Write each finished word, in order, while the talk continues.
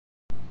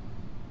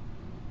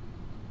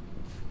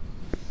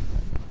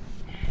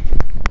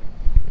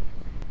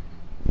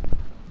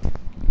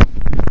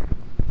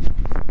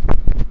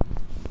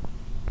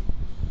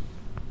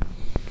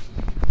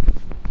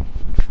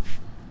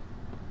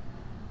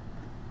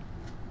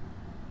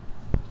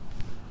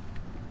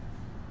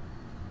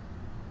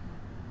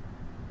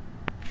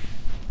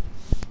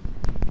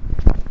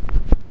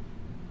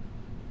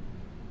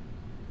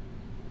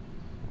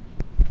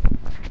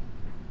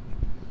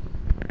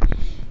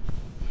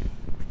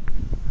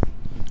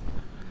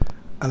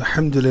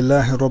الحمد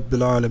لله رب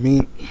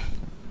العالمين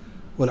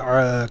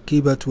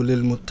والعاقبة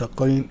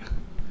للمتقين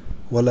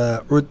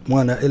ولا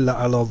عدوان إلا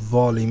على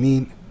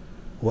الظالمين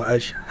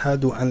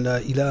وأشهد أن لا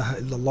إله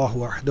إلا الله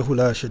وحده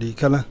لا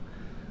شريك له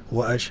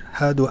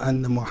وأشهد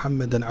أن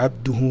محمدا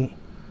عبده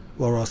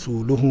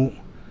ورسوله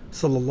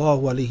صلى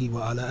الله عليه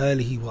وعلى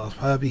آله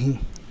وأصحابه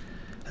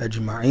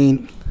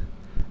أجمعين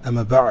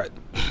أما بعد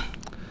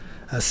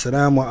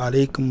السلام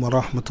عليكم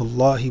ورحمة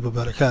الله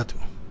وبركاته.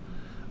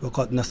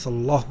 وقد نسأل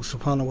الله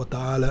سبحانه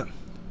وتعالى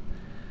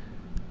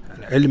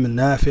العلم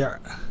النافع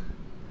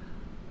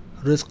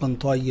رزقا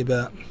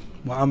طيبا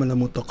وعملا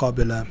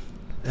متقابلا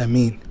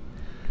آمين.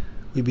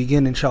 We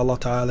begin inshallah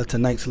ta'ala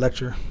tonight's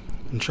lecture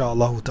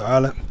inshallah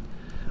ta'ala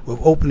with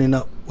opening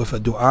up with a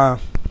dua,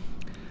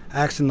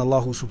 asking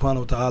Allah subhanahu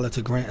wa ta'ala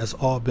to grant us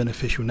all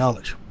beneficial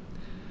knowledge.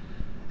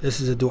 This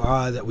is a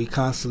dua that we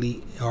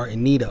constantly are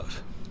in need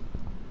of.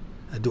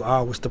 A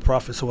dua which the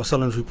Prophet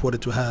ﷺ is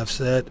reported to have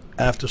said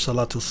after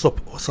Salatul Subh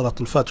or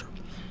Salatul Fajr.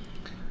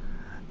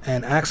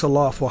 And ask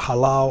Allah for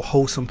halal,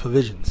 wholesome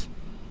provisions.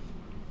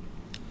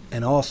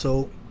 And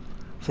also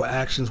for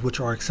actions which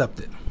are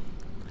accepted.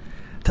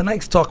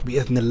 Tonight's talk,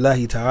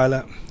 bi'ithnillahi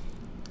ta'ala,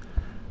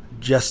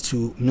 just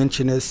to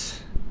mention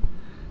this,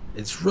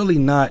 it's really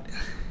not,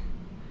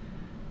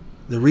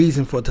 the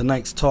reason for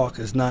tonight's talk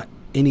is not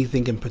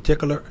anything in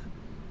particular.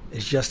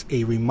 It's just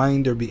a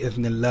reminder,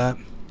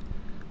 bi'ithnillah,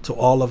 to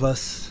all of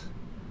us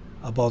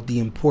about the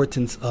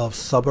importance of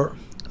sabr,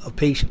 of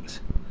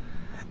patience,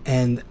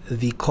 and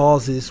the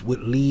causes which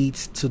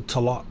leads to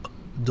talaq,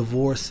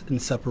 divorce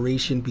and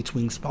separation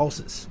between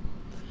spouses.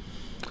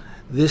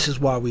 This is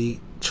why we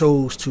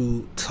chose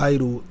to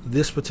title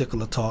this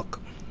particular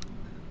talk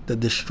The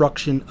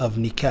Destruction of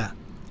Nikah.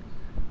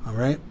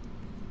 Alright?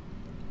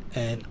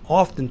 And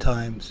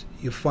oftentimes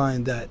you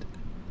find that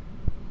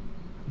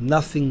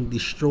nothing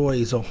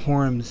destroys or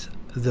harms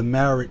the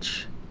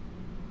marriage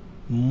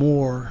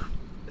more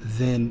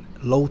than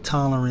low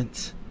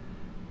tolerance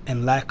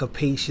and lack of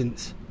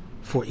patience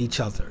for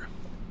each other.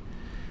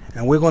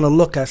 And we're going to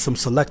look at some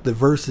selected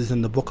verses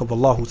in the book of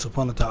Allah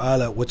subhanahu wa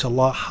ta'ala, which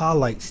Allah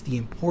highlights the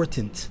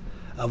importance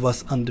of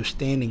us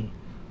understanding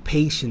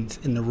patience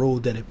in the role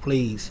that it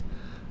plays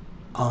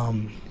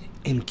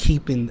in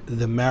keeping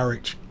the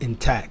marriage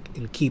intact,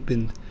 in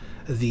keeping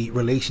the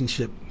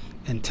relationship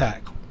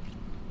intact.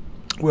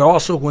 We're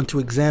also going to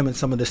examine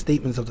some of the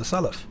statements of the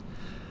Salaf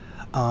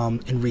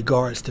in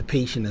regards to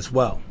patience as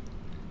well,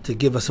 to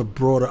give us a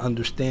broader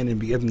understanding,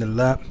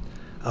 bi'idhnillah,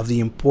 of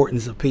the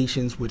importance of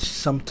patience, which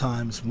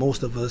sometimes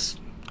most of us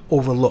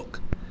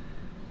overlook.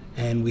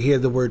 And we hear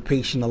the word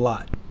patient a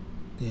lot,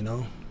 you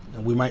know,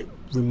 and we might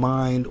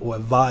remind or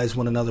advise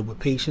one another with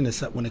patience,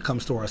 except when it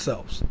comes to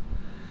ourselves.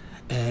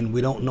 And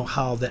we don't know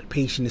how that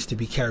patience is to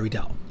be carried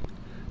out.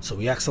 So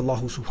we ask Allah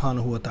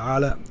subhanahu wa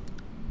ta'ala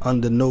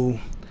under no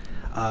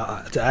we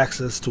ask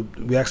Allah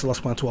subhanahu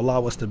wa ta'ala to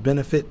allow us to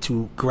benefit,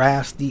 to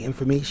grasp the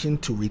information,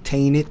 to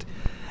retain it,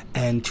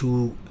 and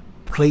to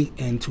play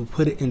and to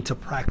put it into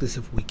practice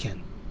if we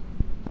can.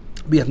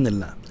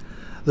 Bi'idhnillah.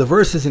 The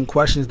verses and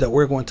questions that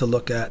we're going to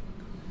look at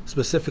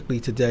specifically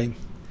today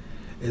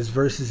is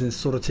verses in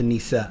Surah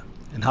An-Nisa,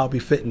 and how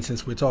befitting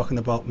since we're talking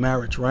about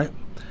marriage, right?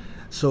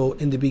 So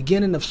in the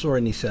beginning of Surah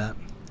An-Nisa,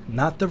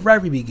 not the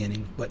very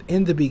beginning, but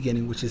in the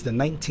beginning, which is the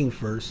 19th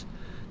verse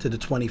to the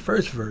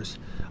 21st verse,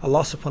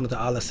 Allah subhanahu wa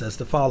ta'ala says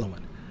the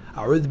following: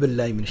 A'udhu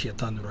billahi min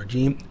shaitanir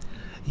rajim.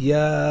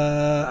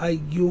 Ya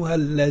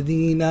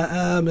ayyuhalladhina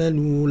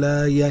amanu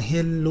la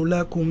yahillu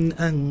lakum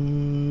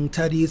an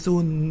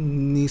tarithu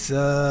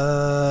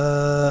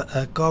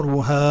nisaa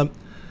karha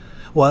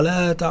wa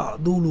la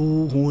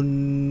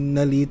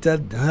ta'duluhunna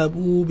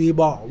litadhhabu bi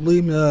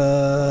ba'di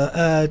ma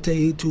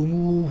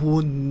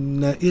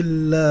ataytumuhunna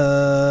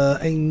illa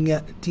an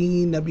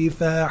ya'tina bi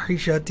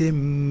fahishatin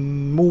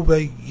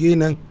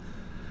mubayyinah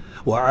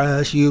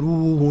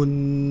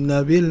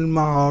وعاشروهن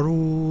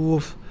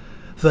بالمعروف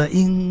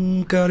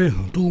فإن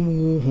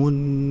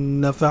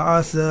كرهتموهن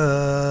فعسى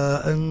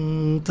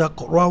أن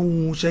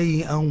تكرهوا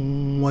شيئا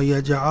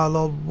ويجعل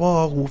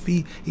الله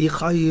فيه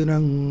خيرا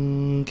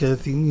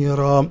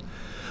كثيرا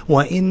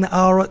وإن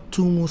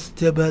أردتم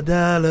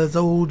استبدال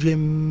زوج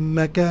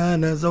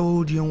مكان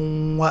زوج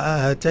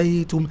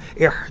وآتيتم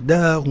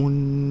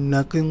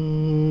إحداهن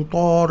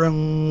قنطارا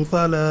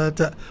فلا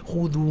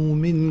تأخذوا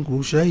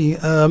منه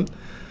شيئا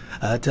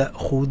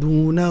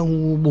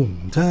أتأخذونه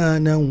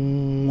بهتانا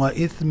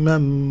وإثما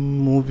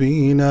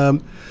مبينا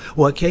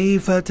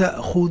وكيف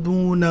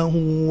تأخذونه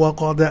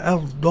وقد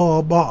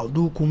أفضى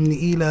بعضكم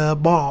إلى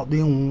بعض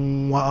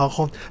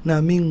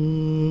وأخذن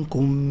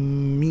منكم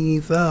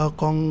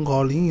ميثاقا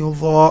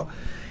غليظا.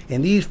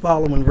 In these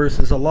following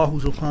verses, Allah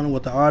subhanahu wa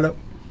ta'ala,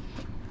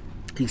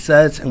 He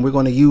says, and we're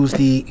going to use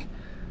the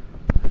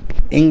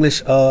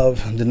English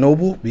of the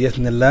noble,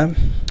 bi'ithnillah.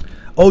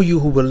 O you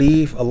who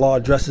believe, Allah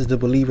addresses the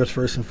believers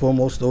first and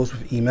foremost, those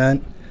with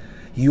Iman.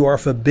 You are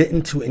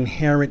forbidden to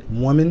inherit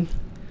women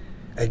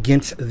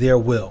against their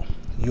will.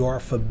 You are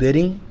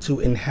forbidding to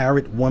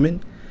inherit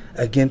women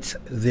against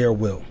their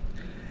will.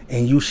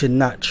 And you should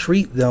not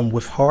treat them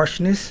with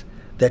harshness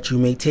that you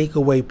may take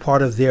away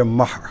part of their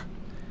mahr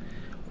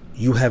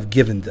you have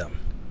given them,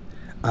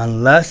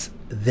 unless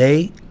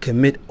they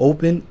commit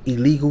open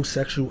illegal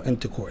sexual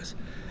intercourse.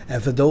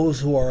 And for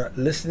those who are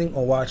listening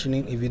or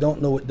watching, if you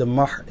don't know what the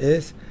mahr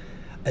is,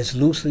 it's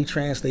loosely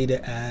translated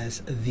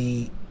as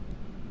the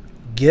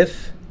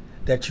gift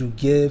that you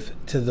give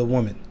to the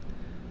woman,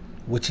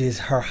 which is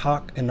her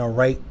haq and her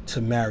right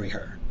to marry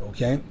her.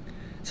 Okay,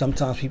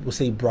 sometimes people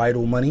say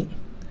bridal money,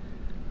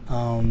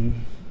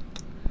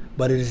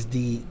 but it is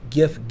the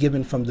gift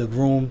given from the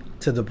groom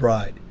to the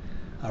bride,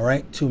 all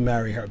right, to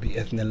marry her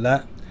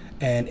bi-ithnillah.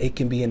 And it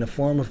can be in the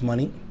form of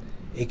money,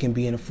 it can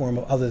be in the form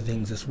of other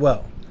things as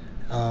well.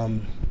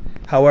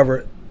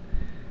 However,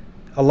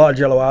 Allah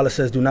Jalla wa Ala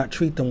says, do not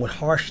treat them with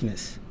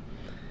harshness,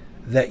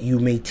 that you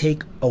may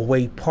take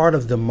away part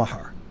of the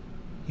mahr.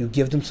 You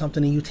give them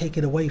something and you take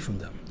it away from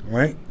them,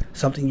 right?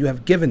 Something you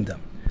have given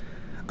them,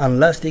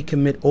 unless they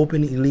commit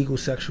open illegal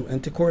sexual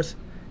intercourse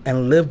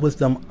and live with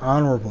them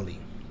honorably.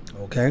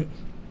 Okay,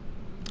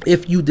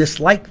 if you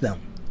dislike them,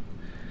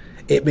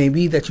 it may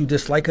be that you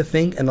dislike a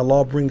thing and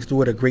Allah brings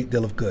to it a great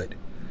deal of good.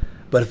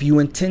 But if you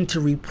intend to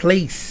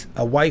replace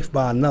a wife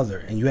by another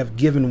and you have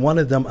given one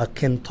of them a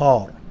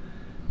qintar,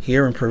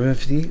 here in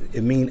profanity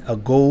it means a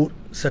gold,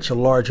 such a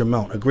large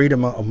amount, a great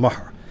amount of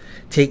mahr,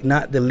 take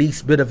not the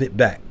least bit of it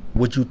back.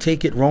 Would you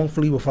take it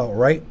wrongfully without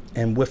right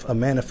and with a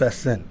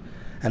manifest sin?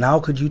 And how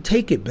could you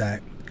take it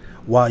back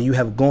while you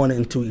have gone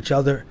into each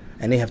other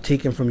and they have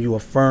taken from you a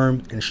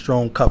firm and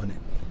strong covenant?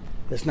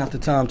 It's not the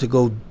time to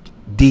go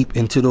deep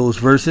into those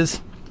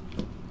verses.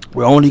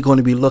 We're only going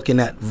to be looking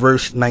at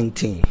verse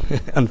 19.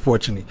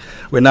 Unfortunately,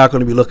 we're not going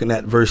to be looking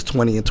at verse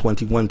 20 and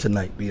 21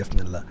 tonight,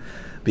 bi-ithnillah,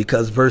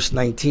 because verse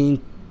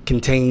 19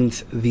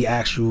 contains the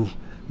actual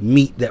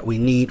meat that we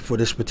need for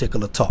this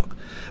particular talk.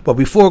 But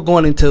before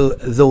going into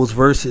those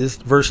verses,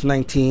 verse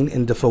 19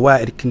 and the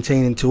fawaid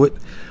containing to it,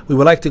 we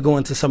would like to go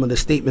into some of the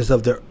statements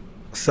of the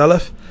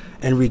Salaf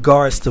in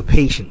regards to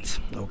patience.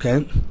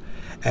 Okay,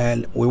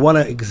 and we want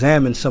to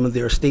examine some of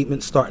their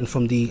statements, starting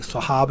from the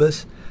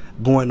Sahabas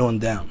going on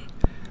down.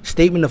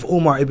 Statement of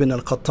Umar ibn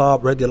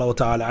al-Khattab radiallahu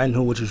ta'ala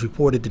anhu, which is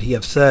reported that he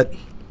have said,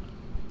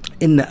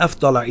 Inna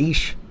afdal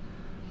aish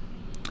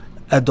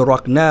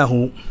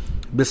adraknahu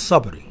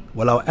bis-sabri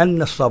walau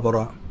anna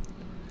sabra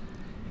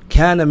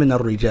kana min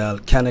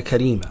al-rijal kana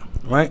karima.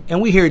 Right?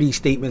 And we hear these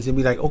statements and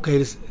be like, okay,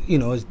 this, you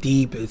know, it's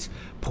deep, it's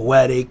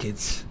poetic,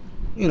 it's,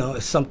 you know,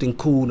 it's something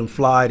cool and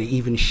fly to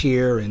even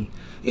share and,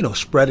 you know,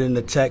 spread it in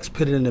the text,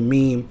 put it in the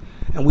meme.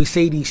 And we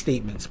say these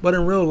statements, but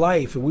in real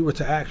life, if we were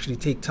to actually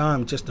take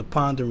time just to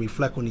ponder and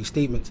reflect on these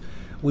statements,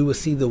 we would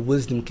see the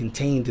wisdom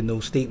contained in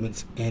those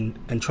statements and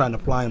try and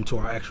apply them to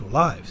our actual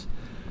lives.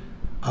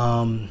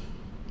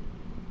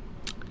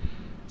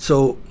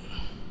 So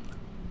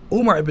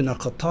Umar ibn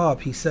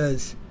al-Khattab, he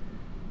says,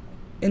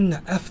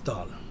 Inna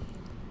afdal,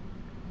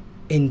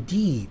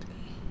 indeed,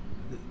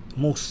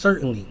 most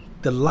certainly,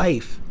 the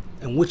life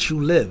in which you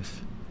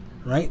live,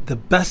 right, the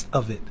best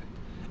of it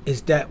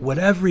is that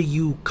whatever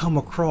you come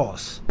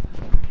across,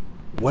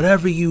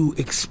 whatever you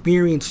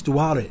experience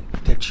throughout it,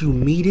 that you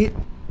meet it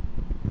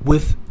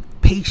with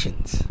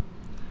patience.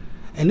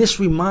 And this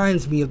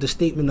reminds me of the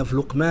statement of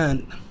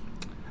Luqman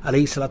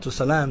alayhi salatu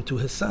wasalam to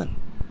his son,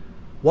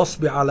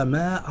 Wasbi ala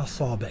ma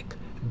asabak,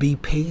 be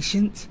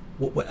patient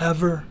with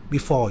whatever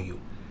befall you.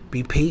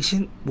 Be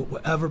patient with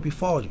whatever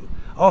befall you.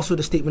 Also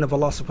the statement of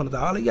Allah subhanahu wa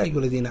ta'ala, Ya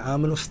ayyuhalladhina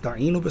amanu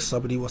sta'inu bis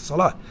sabri was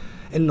salat.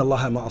 Inna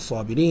Allaha ma'as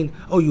sabirin.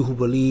 Oh, you who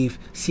believe,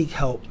 seek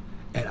help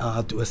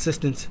and through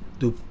assistance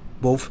through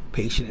both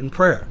patient and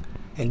prayer.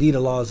 Indeed,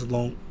 Allah is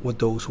along with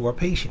those who are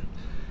patient.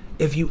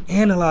 If you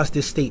analyze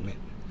this statement,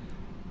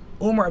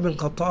 Umar ibn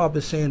Khattab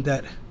is saying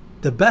that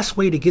the best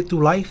way to get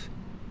through life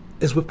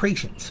is with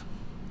patience.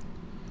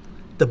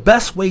 The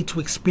best way to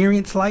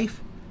experience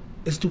life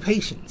is through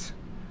patience.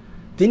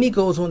 Then he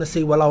goes on to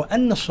say, وَلَوْ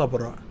أَنَّ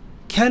الصَّبْرَ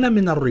كَانَ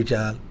مِنَ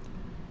الرِّجَالِ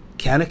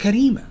كَانَ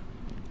كَرِيمًا.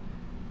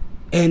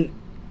 And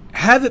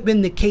have it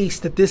been the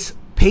case that this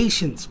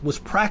patience was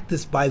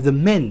practiced by the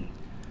men,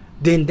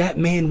 then that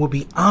man will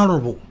be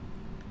honorable.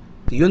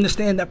 Do you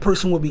understand? That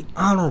person will be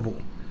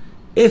honorable.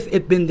 If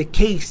it been the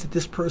case that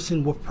this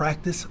person will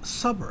practice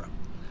sabr.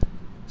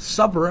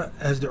 Sabr,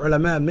 as the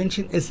ulama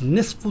mentioned, is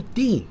nisfu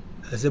deen.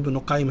 As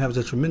Ibn Qayyim has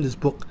a tremendous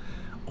book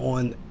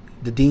on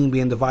the deen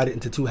being divided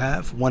into two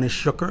halves. One is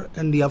shukr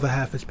and the other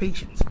half is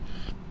patience.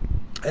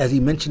 As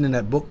he mentioned in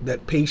that book,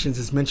 that patience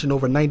is mentioned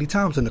over 90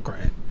 times in the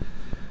Quran.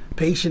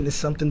 Patience is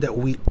something that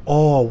we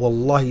all,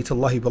 wallahi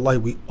tallahi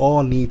billahi, we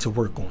all need to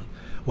work on,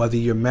 whether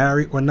you're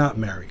married or not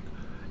married.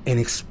 And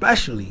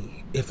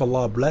especially if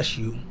Allah bless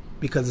you,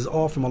 because it's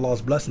all from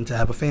Allah's blessing to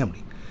have a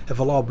family. If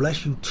Allah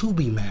bless you to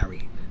be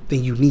married,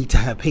 then you need to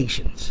have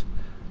patience.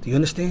 Do you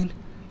understand?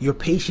 Your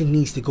patience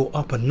needs to go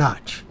up a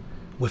notch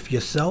with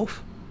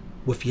yourself,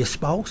 with your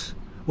spouse,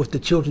 with the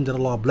children that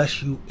Allah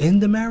bless you in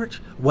the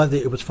marriage, whether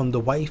it was from the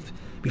wife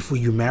before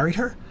you married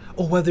her,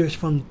 or whether it's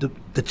from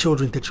the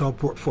children that y'all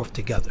brought forth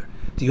together.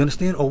 Do you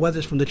understand? Or whether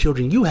it's from the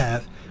children you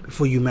have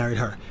before you married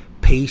her.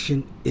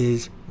 Patience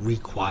is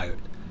required.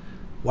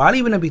 Wa Ali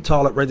ibn Abi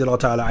Talib radiallahu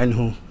ta'ala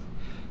anhu,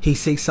 he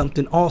says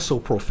something also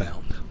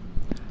profound.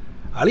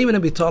 Ali ibn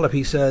Abi Talib,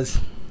 he says,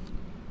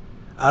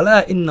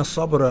 Ala inna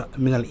sabra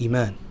min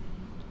al-iman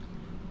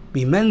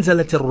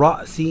bimanzalati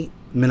al-ra'si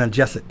min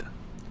al-jasad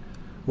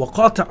wa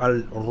qata'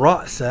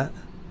 al-ra'sa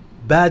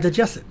ba'da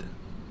jasad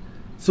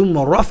ثم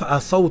رفع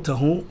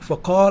صوته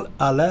فقال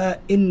ألا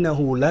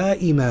إنه لا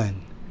إيمان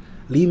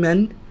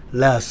لمن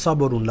لا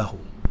صبر له.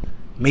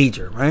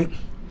 Major, right?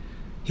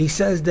 He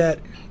says that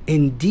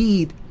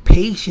indeed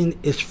patience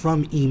is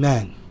from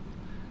Iman.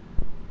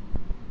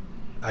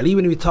 Ali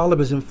ibn Abi Talib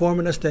is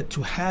informing us that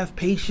to have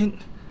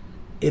patience,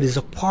 it is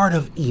a part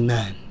of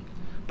Iman.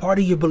 Part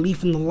of your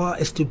belief in Allah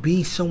is to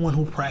be someone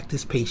who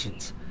practices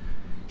patience.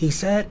 He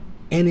said,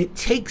 and it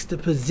takes the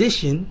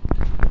position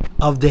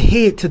of the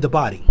head to the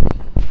body.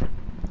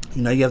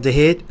 You know, you have the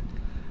head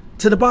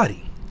to the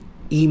body.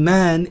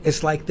 Iman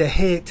is like the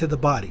head to the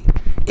body.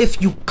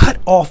 If you cut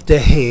off the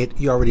head,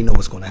 you already know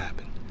what's going to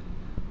happen.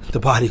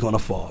 The body's going to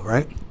fall,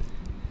 right?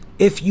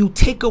 If you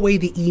take away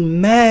the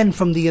Iman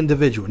from the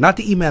individual, not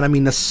the Iman, I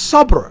mean the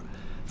sabr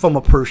from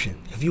a person.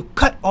 If you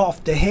cut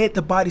off the head,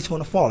 the body's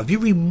going to fall. If you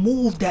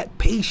remove that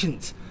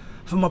patience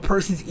from a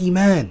person's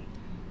Iman,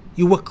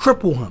 you will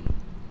cripple him.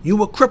 You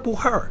will cripple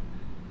her.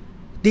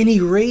 Then he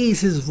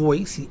raised his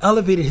voice, he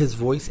elevated his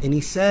voice, and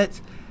he said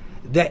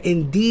that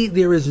indeed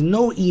there is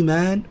no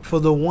Iman for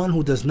the one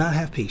who does not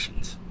have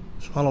patience.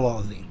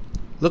 SubhanAllah.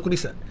 Look what he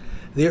said.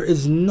 There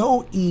is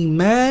no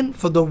Iman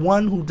for the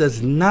one who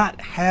does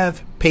not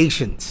have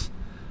patience.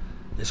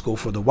 Let's go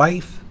for the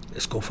wife.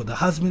 Let's go for the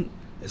husband.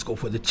 Let's go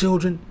for the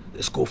children.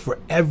 Let's go for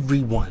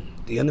everyone.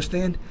 Do you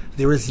understand?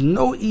 There is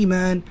no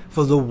Iman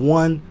for the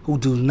one who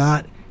do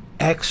not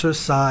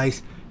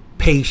exercise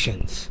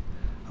patience.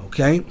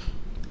 Okay?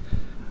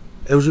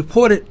 It was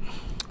reported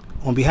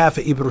on behalf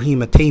of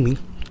Ibrahim at-Taymi,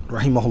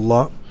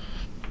 rahimahullah.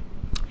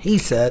 He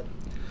said,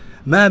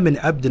 ما من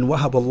عبد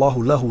وهب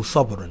الله له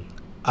صبرا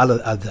على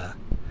الأذى,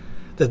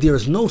 that there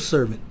is no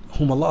servant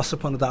whom Allah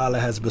subhanahu wa ta'ala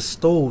has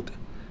bestowed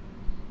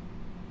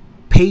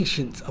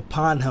patience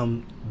upon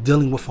him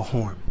dealing with a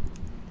harm.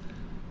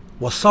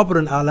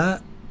 وصبرا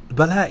على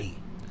بلاء,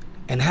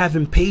 and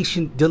having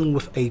patience dealing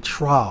with a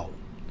trial,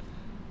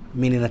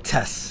 meaning a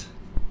test.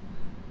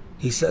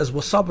 He says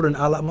وصبرا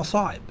على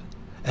مصائب,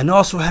 and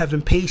also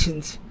having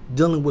patience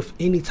dealing with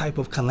any type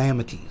of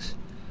calamities,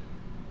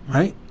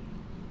 right?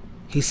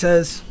 He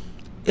says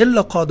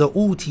إلا قد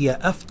أوتي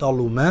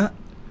أفضل ما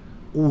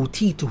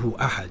أوتيته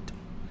أحد,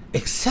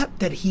 except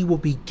that he will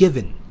be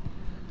given,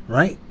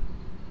 right,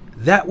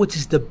 that which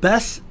is the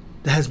best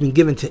that has been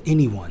given to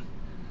anyone,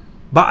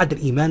 بعد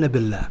الإيمان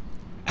بالله,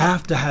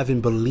 after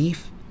having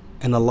belief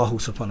in Allah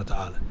subhanahu wa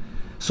ta'ala.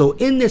 So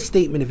in this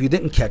statement, if you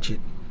didn't catch it,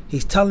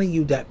 he's telling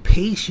you that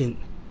patience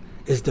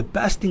is the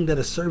best thing that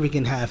a servant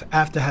can have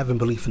after having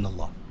belief in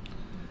Allah.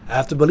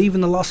 After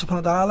believing in Allah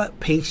subhanahu wa ta'ala,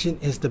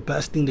 patience is the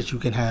best thing that you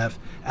can have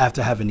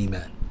after having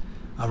Iman.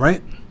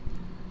 Alright?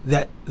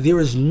 That there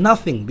is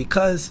nothing,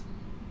 because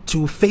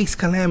to face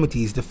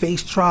calamities, to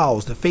face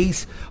trials, to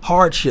face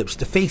hardships,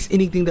 to face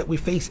anything that we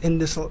face in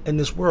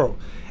this world,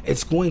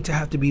 it's going to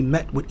have to be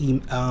met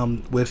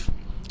with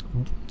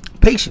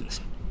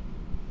patience.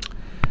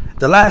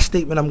 The last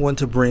statement I'm going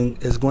to bring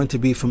is going to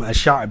be from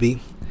Ash-Sha'bi.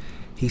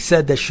 He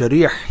said that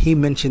Sharih, he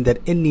mentioned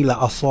that inni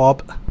la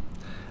asab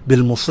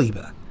bil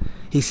musiba.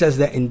 He says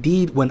that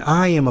indeed when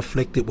I am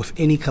afflicted with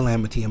any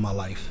calamity in my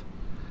life,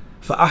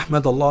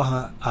 فَأَحْمَدَ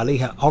اللَّهَ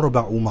عَلَيْهَا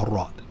أَرْبَعُ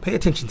مَرَّاتٍ. Pay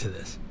attention to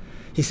this.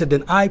 He said,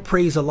 then I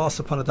praise Allah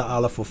subhanahu wa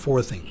ta'ala for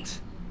 4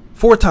 things.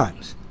 4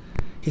 times.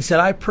 He said,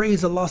 I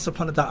praise Allah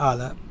subhanahu wa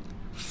ta'ala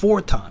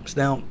 4 times.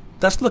 Now,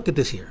 let's look at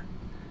this here.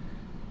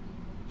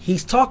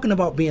 He's talking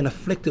about being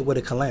afflicted with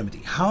a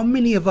calamity. How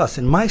many of us,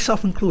 and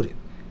myself included,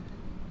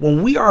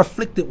 when we are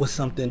afflicted with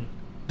something,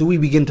 do we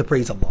begin to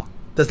praise Allah?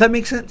 Does that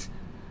make sense?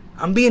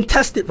 I'm being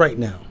tested right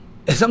now.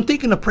 As I'm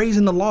thinking of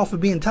praising Allah for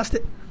being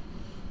tested,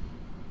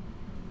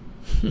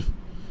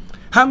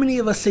 how many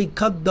of us say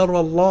قَدَّرَ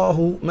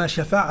اللَّهُ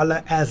مَا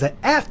شَفَعَلَ as an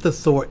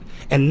afterthought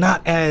and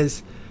not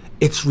as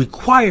it's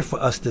required for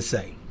us to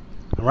say?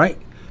 All right?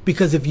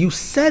 Because if you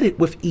said it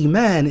with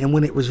Iman and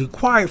when it was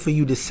required for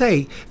you to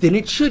say, then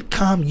it should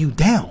calm you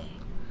down.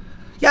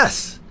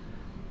 Yes.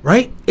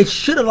 Right? It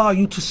should allow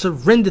you to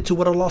surrender to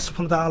what Allah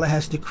subhanahu wa ta'ala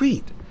has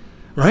decreed.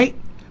 Right?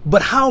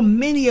 But how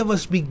many of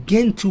us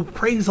begin to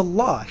praise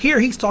Allah? Here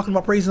he's talking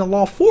about praising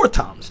Allah 4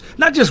 times.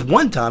 Not just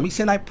 1 time. He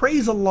said, I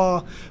praise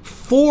Allah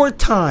 4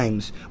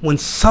 times when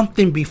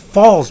something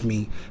befalls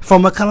me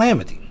from a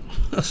calamity.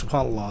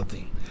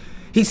 SubhanAllah.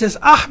 He says,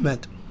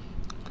 Ahmed,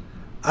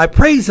 I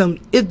praise him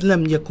إِذْ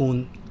لَمْ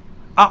يَكُنْ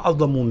أَعْظَمُ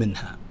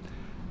مِنْهَا.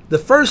 The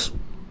first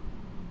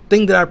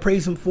thing that I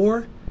praise him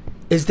for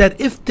is that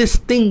if this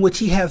thing which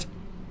he has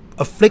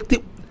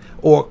afflicted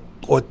or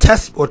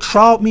test or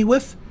trialed me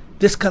with,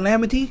 this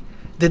calamity,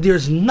 that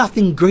there's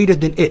nothing greater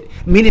than it.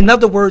 Meaning, in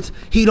other words,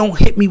 he don't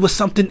hit me with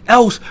something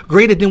else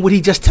greater than what he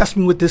just tested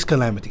me with this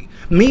calamity.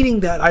 Meaning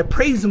that I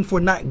praise him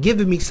for not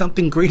giving me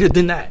something greater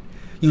than that.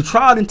 You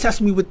tried and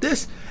tested me with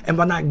this, and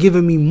by not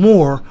giving me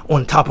more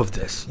on top of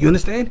this. You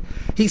understand?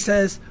 He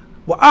says,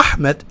 wa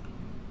Ahmed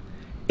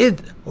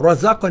id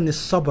razaqani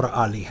sabra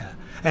aliha.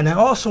 And I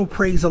also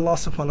praise Allah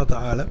subhanahu wa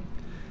ta'ala.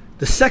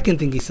 The second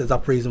thing he says I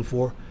praise him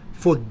for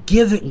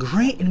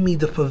granting me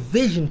the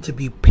provision to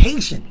be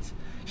patient.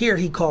 Here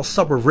he calls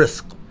sabr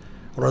rizq.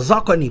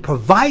 Razaqani,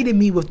 provided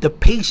me with the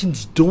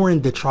patience during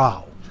the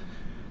trial.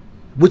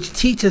 Which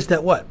teaches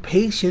that what?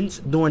 Patience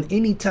during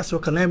any test or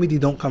calamity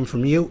don't come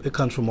from you, it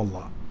comes from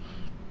Allah.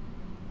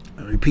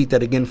 I'll repeat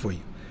that again for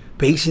you.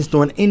 Patience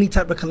during any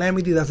type of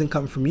calamity doesn't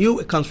come from you,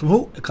 it comes from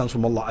who? It comes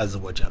from Allah Azza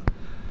wa Jalla.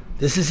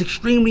 This is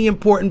extremely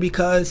important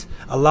because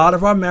a lot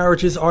of our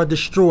marriages are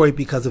destroyed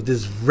because of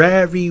this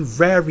very,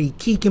 very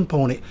key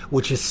component,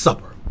 which is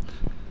sabr.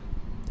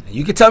 And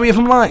you can tell me if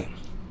I'm lying,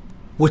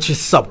 which is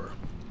sabr.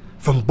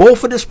 From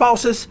both of the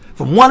spouses,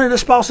 from one of the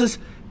spouses,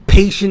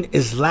 patience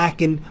is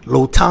lacking,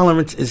 low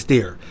tolerance is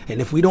there.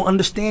 And if we don't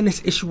understand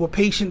this issue of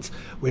patience,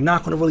 we're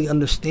not going to really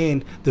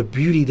understand the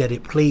beauty that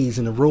it plays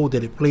and the role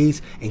that it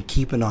plays in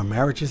keeping our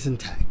marriages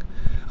intact.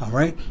 All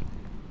right?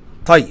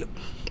 Tayyib.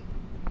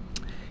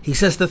 He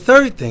says the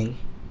third thing,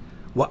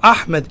 wa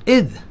Ahmed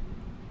id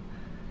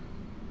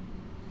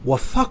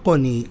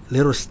wafaqani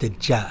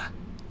lirustijah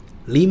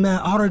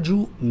lima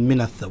arju min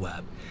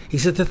athawab. He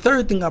said the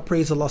third thing I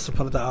praise Allah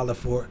subhanahu wa ta'ala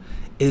for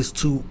is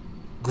to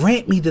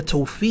grant me the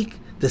tawfiq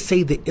to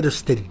say the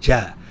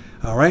irstijah.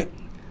 All right.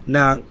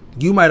 Now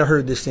you might have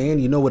heard this saying.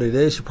 You know what it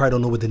is. You probably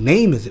don't know what the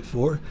name is it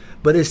for,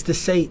 but it's to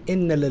say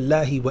inna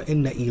lillahi wa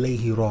inna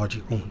ilayhi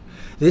raji'un.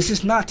 This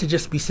is not to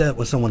just be said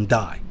when someone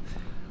died.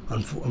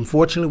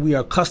 Unfortunately, we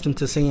are accustomed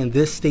to saying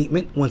this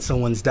statement when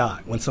someone's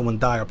died, when someone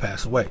died or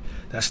passed away.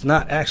 That's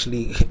not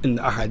actually in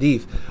the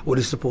hadith what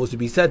it's supposed to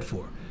be said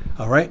for.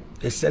 All right,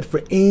 it's said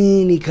for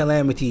any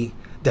calamity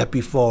that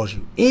befalls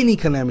you. Any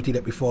calamity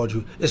that befalls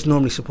you is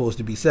normally supposed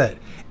to be said.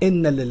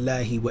 Inna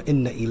lillahi wa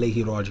inna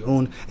ilayhi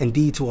raji'un.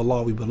 Indeed to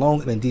Allah we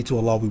belong, and indeed to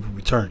Allah we will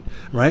return.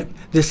 Right?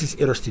 This is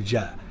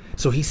irstijah.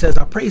 So he says,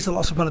 I praise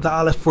Allah subhanahu wa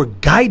ta'ala for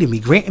guiding me,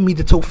 granting me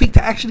the tawfiq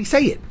to actually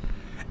say it.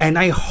 And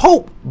I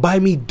hope by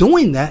me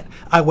doing that,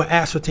 I will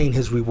ascertain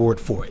his reward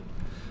for it.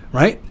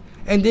 Right?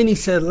 And then he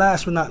said,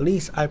 last but not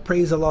least, I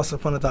praise Allah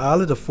subhanahu wa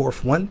ta'ala, the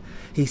fourth one.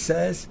 He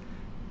says,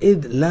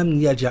 Id lam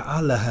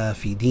yaja'alaha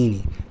fi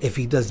dini. If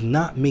he does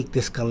not make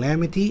this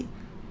calamity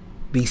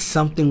be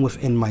something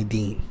within my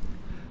deen.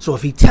 So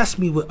if he tests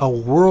me with a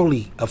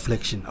worldly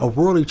affliction, a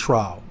worldly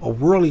trial, a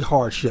worldly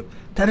hardship,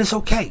 that is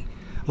okay.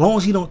 As long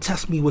as he don't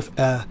test me with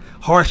a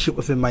hardship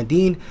within my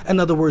deen. In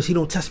other words, he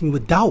don't test me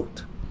with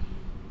doubt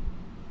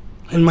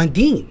in my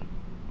deen.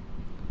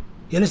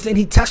 You understand?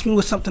 He tests me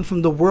with something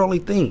from the worldly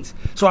things.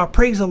 So I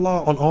praise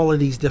Allah on all of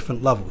these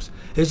different levels.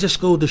 It's just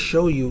go to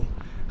show you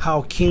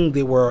how keen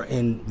they were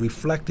in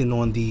reflecting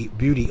on the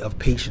beauty of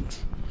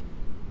patience.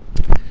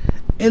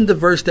 In the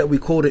verse that we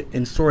quoted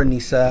in Surah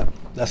Nisa,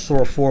 that's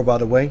Surah 4 by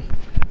the way,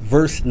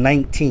 verse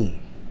 19.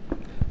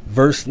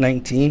 Verse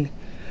 19.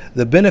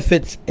 The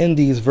benefits in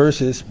these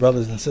verses,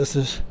 brothers and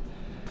sisters,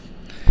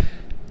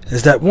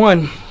 is that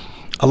one,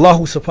 Allah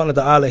subhanahu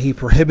wa ta'ala, he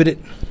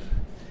prohibited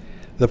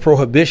the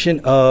prohibition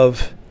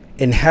of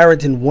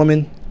inheriting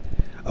women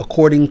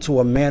according to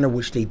a manner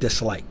which they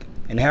dislike.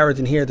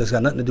 Inheriting here, that's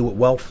got nothing to do with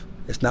wealth.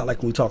 It's not like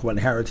when we talk about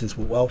inheritance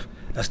with wealth.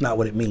 That's not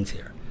what it means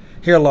here.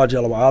 Here Allah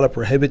Jalla wa Ala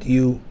prohibit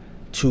you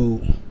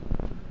to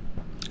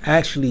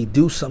actually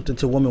do something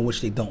to women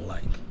which they don't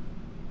like.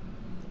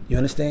 You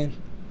understand?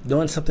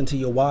 Doing something to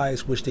your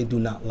wives which they do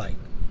not like.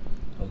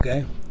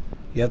 Okay?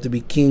 You have to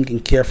be keen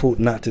and careful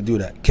not to do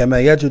that. Kama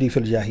yajri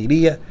fil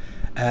jahiliyyah,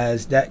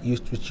 as that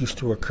used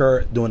to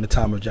occur during the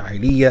time of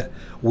Jahiliyyah,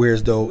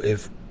 whereas though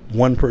if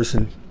one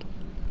person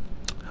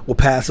will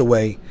pass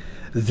away,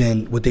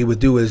 then what they would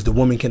do is the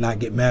woman cannot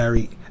get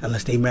married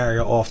unless they marry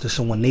her off to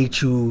someone they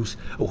choose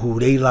or who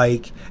they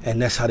like,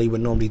 and that's how they would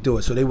normally do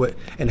it. So they would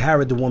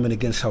inherit the woman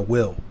against her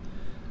will,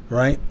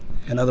 right?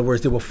 In other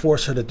words, they would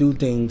force her to do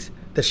things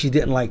that she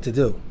didn't like to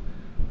do,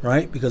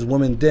 right? Because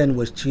women then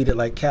was treated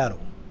like cattle,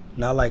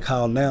 not like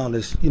how now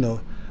this, you know,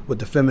 with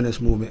the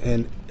feminist movement.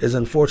 And it's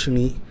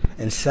unfortunately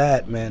and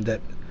sad, man, that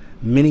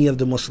many of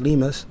the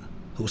Muslims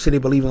who say they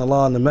believe in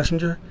Allah and the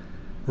Messenger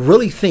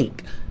really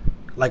think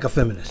like a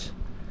feminist.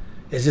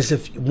 It's just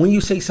if when you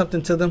say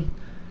something to them,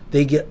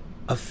 they get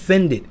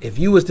offended. If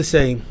you was to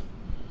say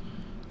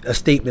a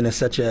statement as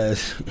such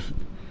as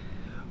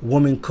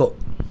women cook.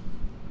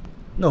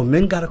 No,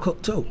 men gotta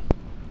cook too.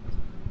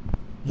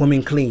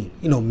 Women clean.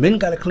 You know, men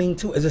gotta clean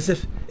too. It's as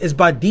if it's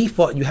by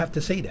default you have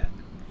to say that.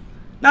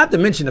 Not to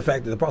mention the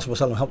fact that the Prophet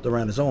ﷺ helped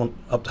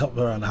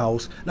around the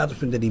house. Not to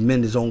mention that he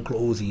mended his own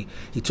clothes. He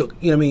took,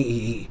 you know what I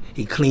mean,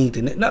 he cleaned,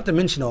 and not to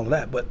mention all of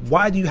that. But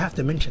why do you have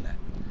to mention that?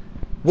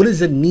 What is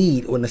the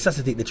need or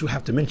necessity that you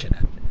have to mention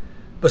that?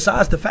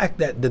 Besides the fact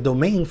that the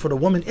domain for the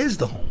woman is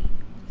the home,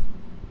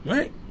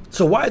 right?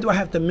 So why do I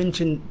have to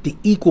mention the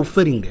equal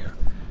footing there,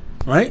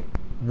 right?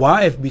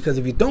 Why? Because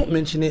if you don't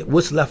mention it,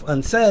 what's left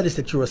unsaid is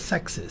that you're a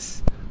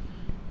sexist.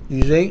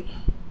 You see,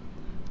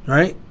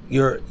 right?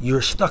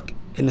 You're stuck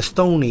in the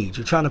Stone Age.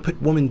 You're trying to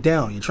put women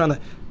down. You're trying to.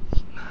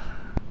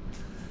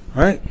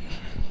 Right?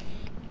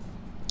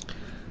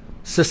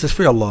 Sisters,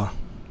 fear Allah.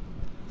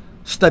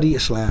 Study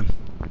Islam.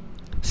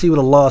 See what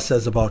Allah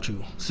says about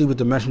you. See what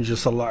the Messenger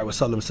Sallallahu Alaihi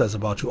Wasallam says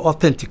about you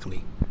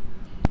authentically.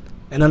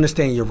 And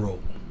understand your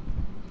role.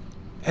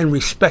 And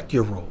respect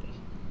your role.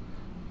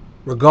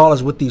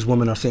 Regardless of what these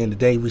women are saying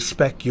today,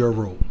 respect your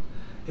role.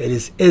 It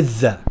is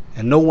izzah.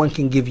 And no one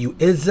can give you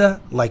izzah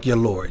like your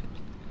Lord.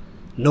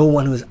 No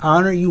one has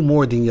honored you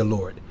more than your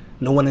Lord.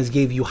 No one has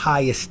gave you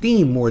high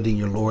esteem more than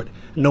your Lord.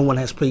 No one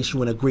has placed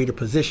you in a greater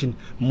position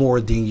more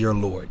than your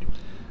Lord.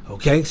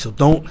 Okay, so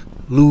don't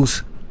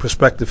lose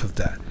perspective of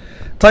that.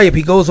 Tayyib,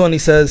 he goes on, he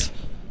says,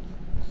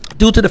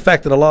 due to the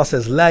fact that Allah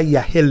says, La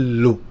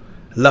yahillu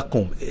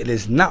lakum, it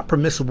is not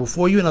permissible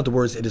for you. In other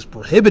words, it is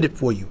prohibited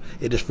for you.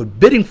 It is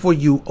forbidden for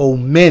you, O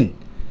men.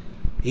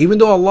 Even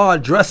though Allah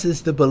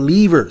addresses the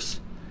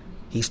believers,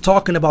 He's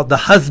talking about the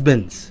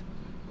husbands.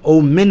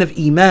 O men of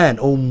Iman,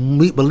 O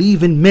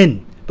believing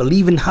men,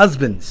 believing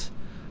husbands,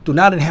 do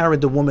not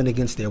inherit the woman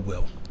against their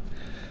will.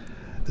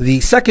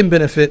 The second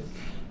benefit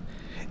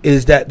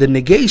is that the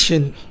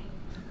negation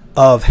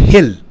of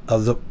hil,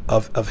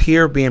 of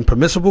here being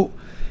permissible,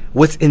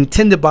 what's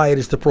intended by it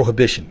is the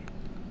prohibition.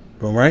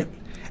 All right?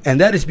 And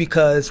that is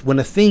because when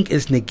a thing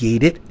is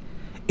negated,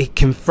 it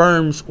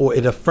confirms or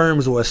it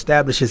affirms or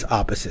establishes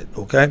opposite.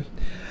 Okay?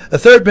 The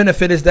third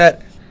benefit is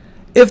that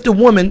if the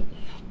woman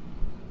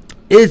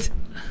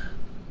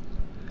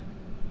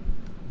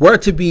were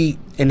to be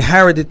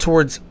inherited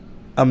towards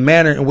a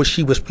manner in which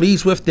she was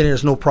pleased with, then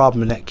there's no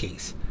problem in that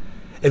case.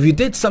 If you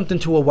did something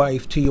to your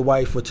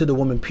wife, or to the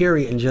woman,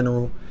 period, in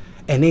general,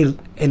 and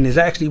it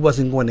actually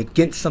wasn't going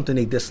against something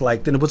they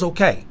disliked, then it was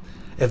okay.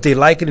 If they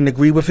like it and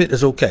agree with it,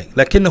 it's okay.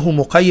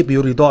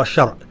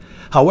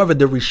 However,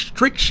 the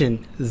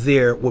restriction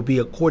there will be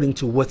according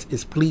to what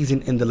is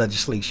pleasing in the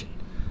legislation.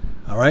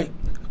 All right?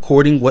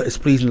 According what is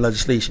pleasing in the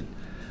legislation.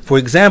 For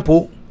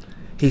example,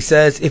 he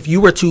says, if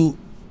you were to,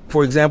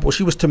 for example,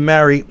 she was to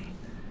marry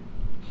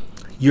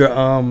your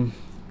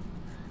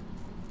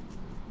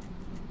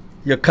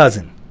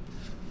cousin,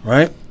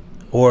 right?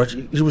 Or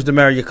she was to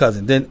marry your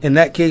cousin, then in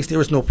that case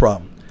there is no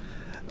problem,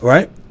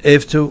 right?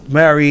 If to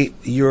marry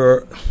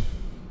to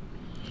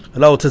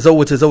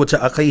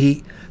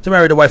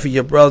marry the wife of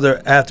your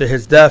brother after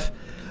his death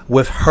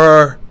with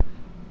her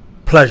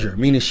pleasure,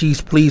 meaning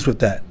she's pleased with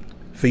that,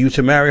 for you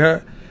to marry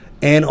her,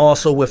 and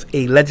also with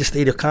a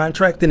legislative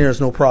contract, then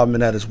there's no problem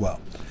in that as well.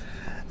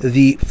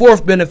 The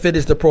fourth benefit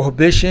is the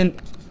prohibition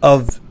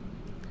of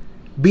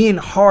being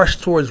harsh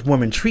towards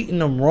women, treating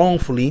them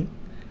wrongfully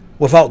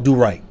without due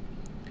right.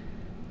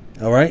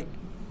 All right?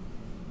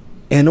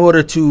 In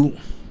order to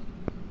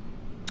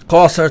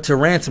cause her to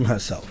ransom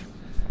herself.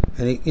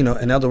 And he,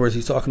 in other words,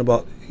 he's talking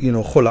about,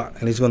 khula,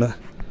 and he's going to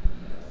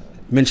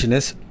mention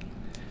this.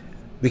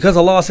 Because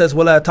Allah says,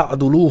 وَلَا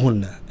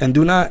تَعْدُلُوهُنَّ, and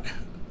do not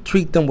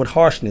treat them with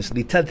harshness,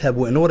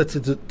 لِتَذْهَبُوا, in order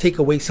to take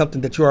away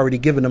something that you already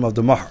given them of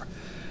the mahr.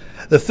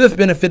 The fifth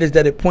benefit is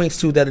that it points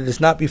to that it is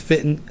not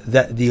befitting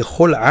that the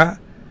khul'a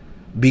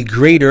be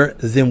greater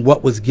than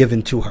what was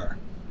given to her.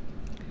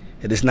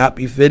 It is not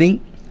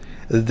befitting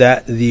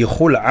that the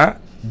khul'a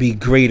be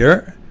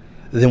greater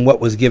than what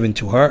was given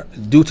to her,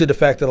 due to the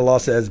fact that Allah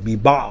says, be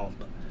ba'd,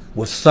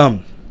 with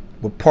some,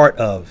 with part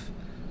of.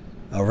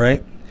 All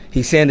right?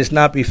 He's saying it's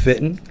not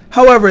befitting.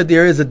 However,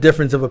 there is a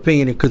difference of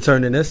opinion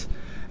concerning this,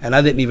 and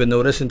I didn't even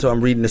know this until I'm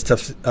reading this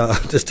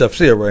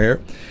tafsir right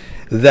here,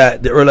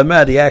 that the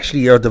ulama, they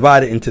actually are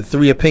divided into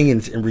three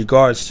opinions in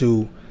regards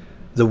to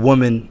the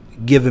woman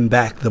giving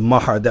back the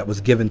mahar that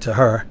was given to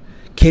her.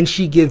 Can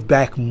she give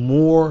back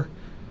more,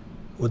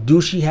 or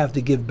do she have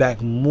to give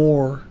back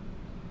more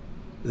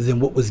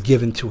than what was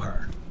given to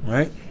her?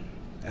 Right?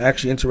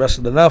 Actually,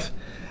 interesting enough,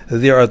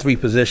 there are three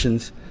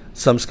positions.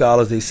 Some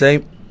scholars, they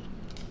say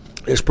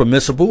it's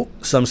permissible,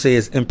 some say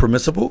it's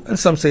impermissible, and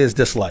some say it's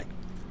disliked.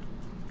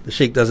 The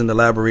Sheikh doesn't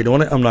elaborate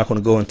on it. I'm not going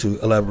to go into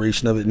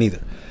elaboration of it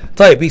neither.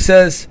 Type, he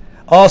says,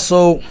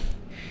 also,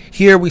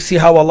 here we see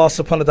how Allah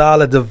subhanahu wa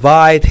ta'ala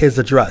divide his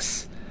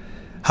address.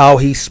 How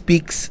he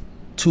speaks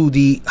to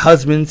the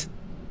husbands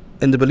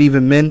and the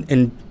believing men,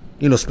 and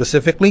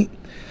specifically,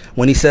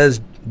 when he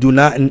says, do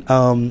not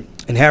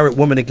inherit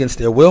women against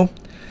their will.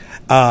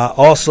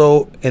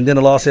 Also, and then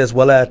Allah says,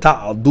 وَلَا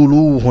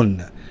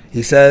تَعْدُلُوهُنَّ.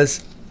 He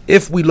says,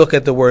 if we look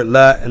at the word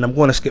la, and I'm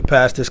going to skip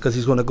past this because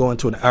he's going to go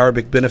into an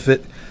Arabic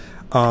benefit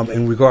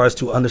in regards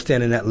to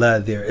understanding that la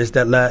there. Is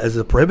that la is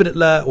a prohibited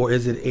la, or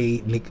is it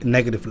a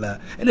negative la?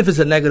 And if it's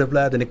a negative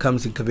la, then it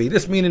comes in convey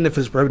this meaning. If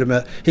it's prohibited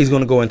la, he's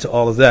going to go into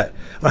all of that.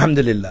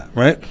 Alhamdulillah,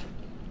 right?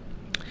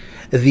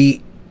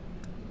 The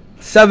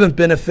seventh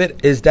benefit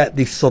is that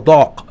the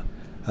sadaq,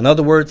 in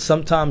other words,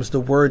 sometimes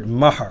the word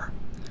mahar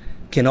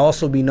can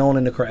also be known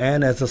in the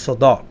Quran as a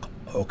sadaq.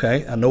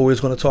 Okay, I know we're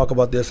going to talk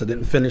about this. I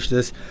didn't finish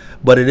this,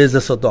 but it is a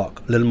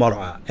sadaq lil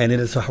mar'a, and it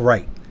is her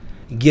right.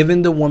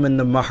 Giving the woman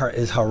the mahar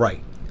is her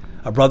right.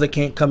 A brother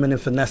can't come in and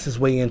finesse his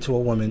way into a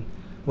woman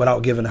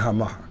without giving her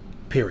mahar.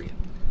 Period.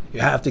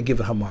 You have to give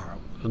her mahar.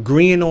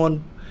 Agreeing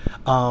on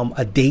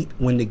a date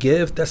when to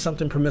give, that's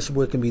something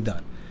permissible. It can be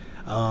done.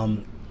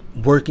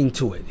 working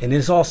to it. And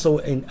it's also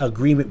an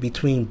agreement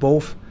between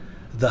both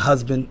the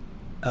husband,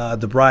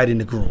 the bride, and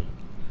the groom.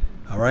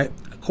 All right.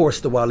 Of course,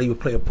 the wali would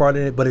play a part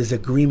in it, but it's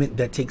agreement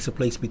that takes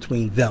place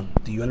between them.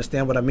 Do you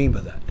understand what I mean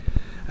by that?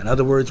 In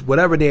other words,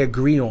 whatever they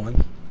agree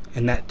on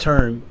in that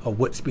term of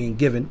what's being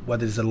given,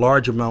 whether it's a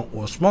large amount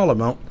or a small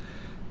amount,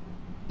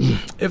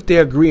 if they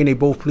agree and they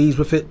both pleased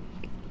with it,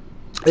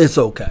 it's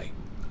okay.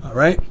 All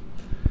right.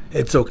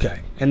 It's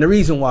okay. And the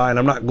reason why, and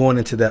I'm not going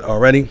into that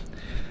already,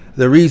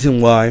 the reason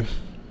why,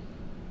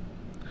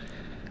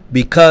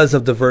 because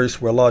of the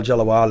verse where Allah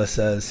Jalla wa Ala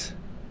says,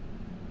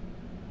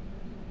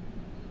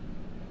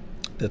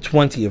 the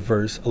 20th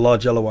verse, Allah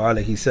Jalla wa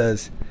Ala, He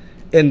says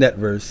in that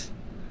verse,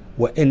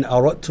 وَإِنْ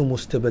أَرَدْتُمُ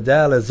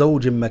اسْتِبْدَالَ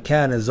زَوْجٍ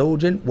مَكَانَ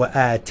زَوْجٍ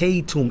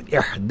وَآتَيْتُمْ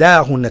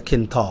إِحْدَاهُنَّ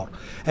كِنْتَارٍ.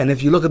 And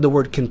if you look at the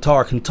word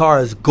kintar,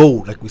 kintar is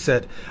gold, like we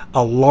said,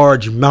 a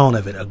large amount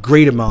of it, a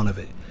great amount of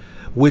it,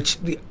 which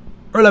the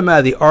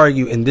ulama, they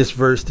argue in this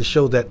verse to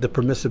show that the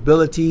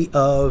permissibility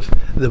of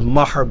the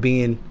mahar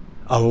being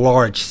a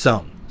large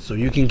sum. So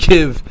you can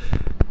give,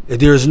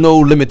 there's no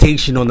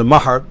limitation on the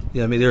mahar.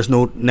 I mean, there's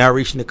no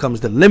narration that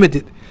comes to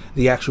limit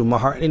the actual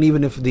mahar. And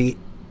even if the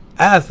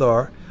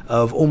athar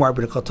of Umar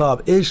ibn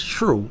Khattab is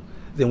true,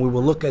 then we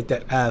will look at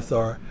that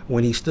athar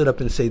when he stood up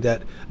and say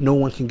that no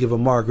one can give a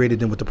mahar greater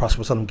than what the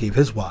Prophet ﷺ gave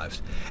his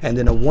wives. And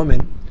then a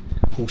woman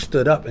who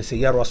stood up and said,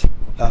 Ya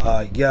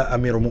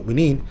Amir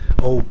al-Mu'mineen,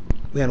 oh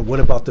man, what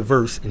about the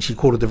verse? And she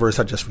quoted the verse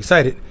I just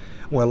recited,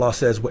 where Allah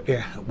says,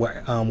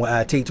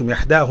 وَآتَيْتُمْ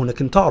يَحْدَاهُنَ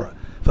كِنْتَارًا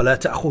فَلَا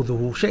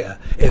تَأْخُذُهُ شَيْئًا.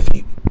 If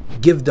you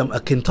give them a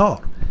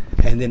kintar.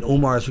 And then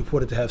Umar is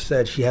reported to have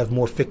said, she has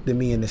more fiqh than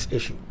me in this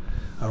issue.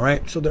 All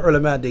right. So the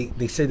ulama,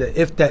 they say that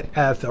if that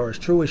athar is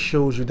true, it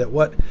shows you that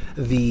what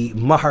the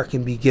mahar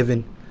can be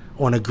given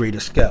on a greater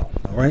scale.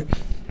 All right.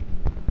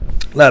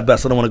 Lad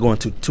best. I don't want to go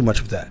into too much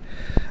of that.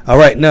 All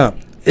right. Now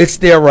it's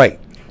their right.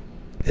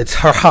 It's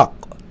her haqq.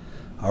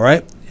 All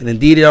right. And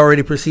indeed, it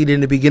already preceded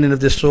in the beginning of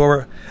this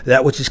surah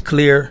that which is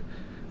clear,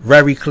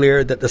 very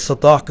clear, that the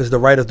sadaq is the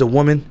right of the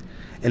woman.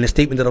 In the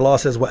statement that Allah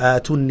says,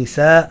 وَآتُوا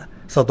النِّسَاءَ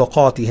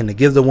صَدَقَاتِهِنَّ, to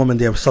give the woman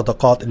their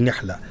sadaqat and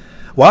nihla.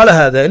 وَعَلَى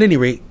هَذَا, at any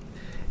rate,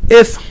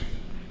 if,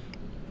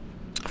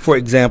 for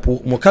example,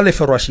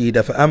 مُكَلِّفَ الرَّشِيدَ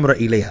فَأَمْرَ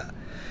إِلَيْهَا,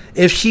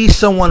 if she's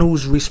someone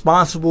who's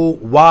responsible,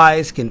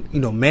 wise, can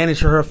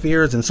manage her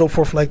affairs and so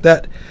forth like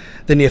that,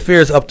 then the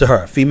affair is up to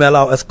her. فِيمَا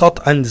لَوْ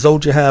أَسْقَطْ عَنْ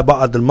زَوْجِهَا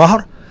بَعْدَ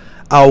الْمَهْرِ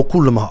أَوْ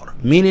كُلُّ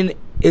مَهْرٍ, meaning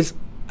it's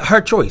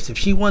her choice. If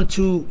she wants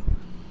to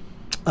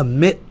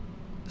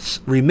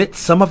remit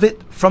some of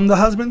it from the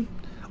husband,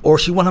 or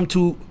she want him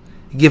to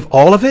give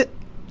all of it,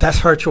 that's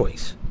her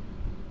choice.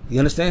 You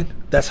understand?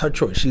 That's her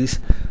choice.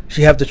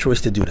 She have the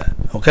choice to do that.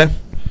 Okay?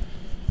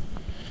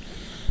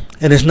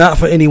 And it's not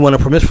for anyone or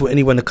permissible for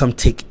anyone to come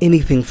take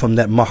anything from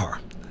that mahar,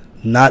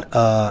 not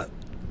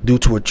due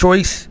to a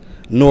choice,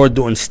 nor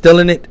doing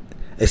instilling it,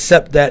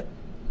 except that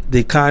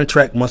the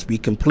contract must be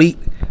complete,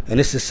 and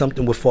this is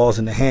something which falls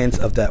in the hands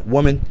of that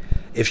woman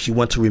if she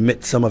wants to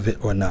remit some of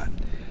it or not.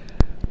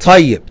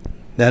 Tayyib.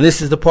 Now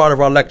this is the part of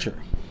our lecture.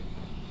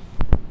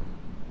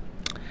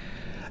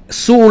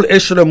 سوء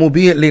العشرة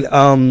مبيح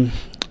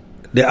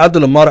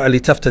لعدل المرأة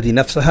لتفتدي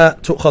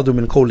نفسها تؤخذ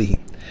من قوله.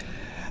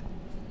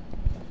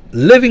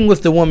 Living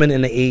with the woman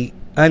in a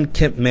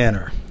unkempt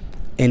manner,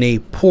 in a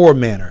poor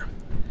manner,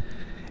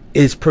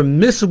 is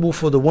permissible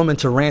for the woman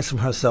to ransom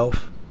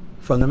herself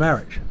from the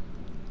marriage.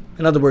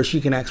 In other words, she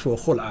can ask for a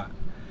khul'a.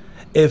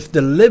 If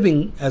the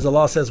living, as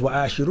Allah says,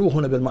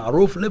 وَعَاشِرُوهُنَّ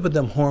بِالْمَعْرُوفِ, live with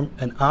them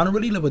and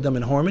honorably, live with them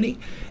in harmony.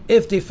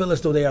 If they feel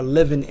as though they are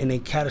living in a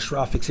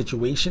catastrophic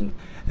situation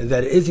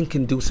that isn't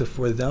conducive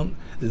for them,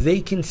 they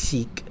can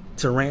seek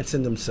to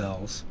ransom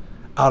themselves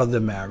out of the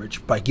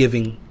marriage by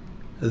giving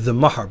the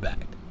mahar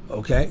back.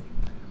 Okay?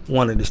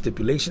 One of the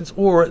stipulations.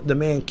 Or the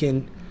man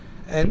can,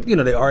 and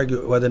they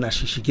argue whether or not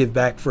she should give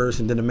back first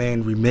and then the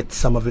man remit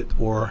some of it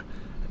or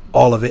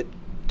all of it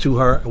to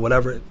her, or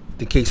whatever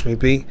the case may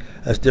be.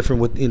 That's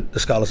different with the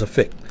scholars of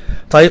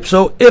fiqh.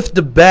 So if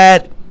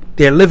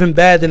they're living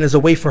bad, then there's a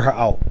way for her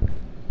out.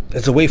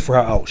 There's a way for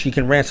her out. She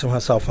can ransom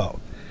herself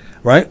out.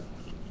 Right?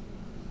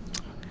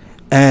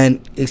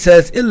 And it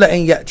says, إِلَّا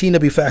أَن يَأْتِينَ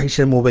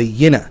بِفَاحِشَةٍ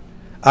مُبَيِّنَةٍ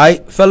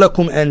أي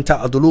فَلَكُمْ أَن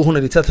تَعْضُلُوهُنَّ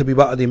لِتَذْهَبُوا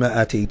بِبَعْضِ مَا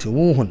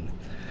آتَيْتُمُوهُنَّ.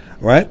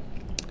 Right?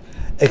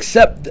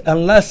 Except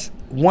unless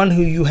one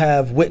who you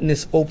have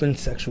witnessed open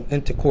sexual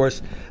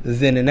intercourse,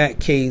 then in that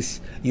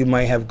case you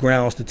might have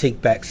grounds to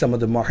take back some of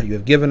the mahar you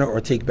have given her,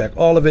 or take back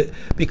all of it,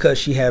 because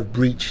she have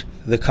breached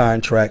the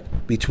contract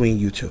between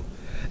you two.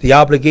 The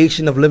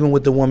obligation of living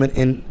with the woman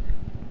in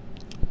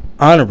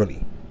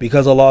honorably,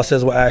 because Allah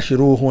says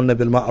وَآشِرُوهُنَّ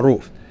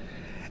بِالْمَعْرُوفِ,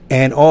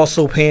 and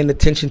also paying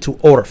attention to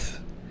urf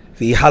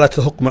في حالة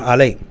الحكم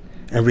عليه,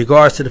 in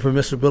regards to the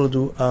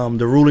permissibility,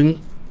 the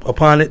ruling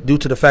upon it, due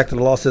to the fact that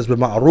Allah says with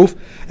ma'aruf,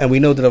 and we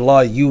know that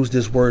Allah used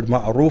this word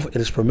ma'aruf, it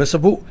is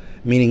permissible,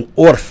 meaning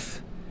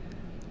urf,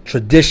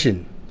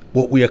 tradition,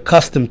 what we are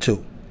accustomed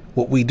to,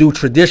 what we do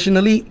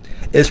traditionally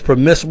is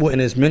permissible,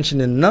 and is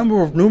mentioned in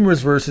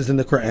numerous verses in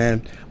the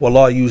Quran where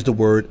Allah used the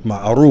word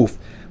ma'aruf.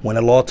 When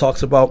Allah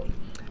talks about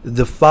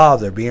the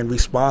father being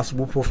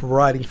responsible for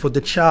providing for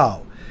the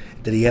child,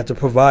 that he had to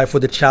provide for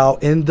the child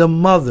and the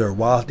mother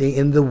while they're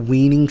in the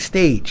weaning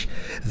stage,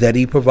 that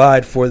he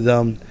provide for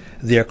them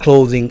their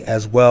clothing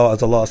as well,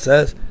 as Allah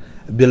says,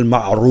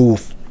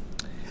 بالمعروف.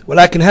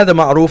 ولكن هذا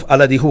معروف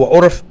الذي هو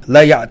عرف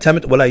لا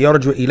يعتمد ولا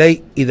يرجع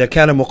إليه إذا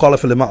كان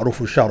مخالفا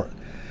لمعروف الشرع.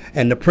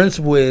 And the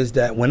principle is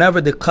that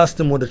whenever the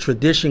custom or the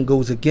tradition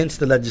goes against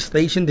the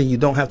legislation, then you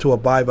don't have to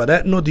abide by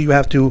that, nor do you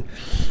have to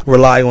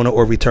rely on it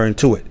or return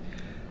to it.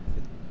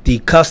 The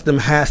custom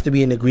has to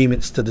be in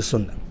agreements to the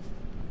sunnah.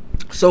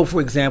 So,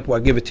 for example, I'll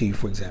give it to you,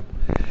 for example.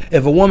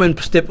 If a woman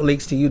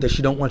stipulates to you that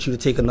she don't want you to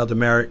take another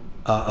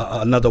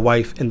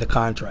wife in the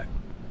contract,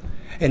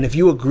 and if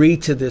you agree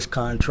to this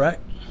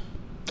contract,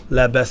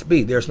 la bas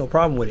bi, there's no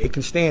problem with it. It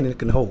can stand and it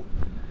can hold.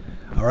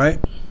 All right?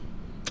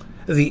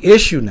 The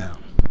issue now,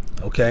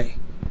 okay,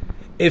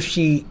 if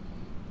she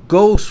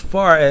goes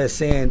far as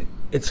saying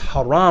it's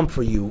haram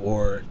for you,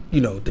 or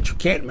that you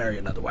can't marry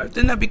another wife,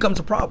 then that becomes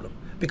a problem,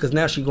 because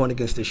now she's going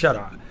against the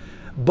shara.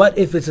 But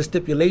if it's a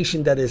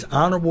stipulation that is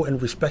honorable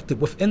and respected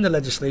within the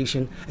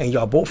legislation, and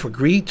y'all both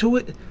agree to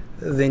it,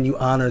 then you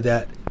honor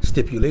that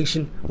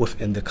stipulation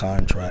within the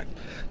contract.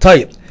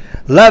 طيب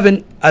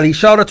 11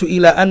 الإشارة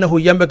إلى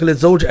أنه ينبغي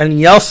للزوج أن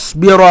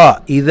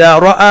يصبر إذا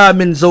رأى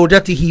من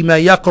زوجته ما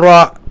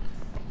يقرأ.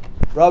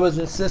 Brothers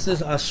and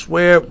sisters, I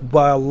swear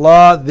by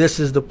Allah, this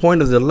is the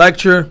point of the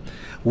lecture.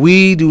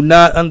 We do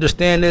not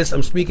understand this.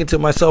 I'm speaking to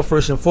myself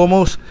first and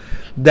foremost,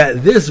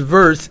 that this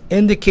verse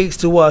indicates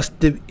to us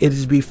that it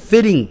is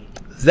befitting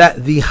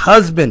that the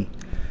husband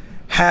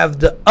have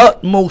the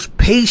utmost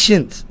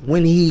patience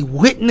when he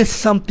witnessed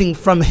something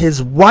from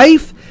his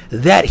wife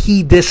that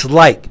he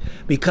disliked.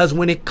 Because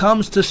when it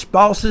comes to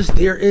spouses,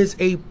 there is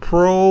a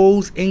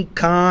pros and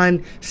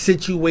cons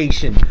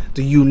situation.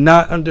 Do you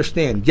not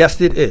understand?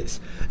 Yes, it is.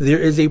 There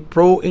is a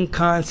pro and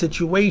con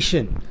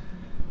situation.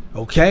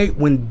 Okay,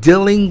 when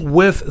dealing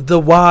with the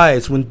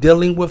wives, when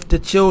dealing with the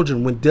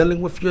children, when dealing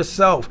with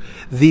yourself,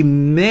 the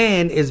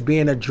man is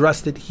being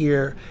addressed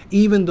here,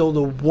 even though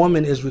the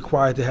woman is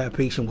required to have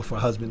patience with her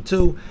husband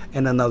too.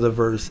 And another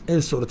verse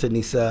in Surah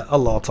An-Nisa,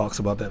 Allah talks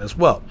about that as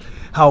well.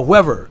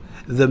 However,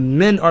 the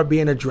men are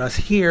being addressed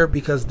here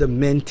because the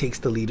men takes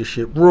the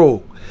leadership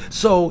role.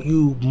 So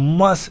you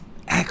must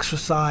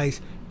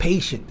exercise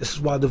patience. This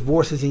is why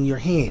divorce is in your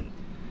hand.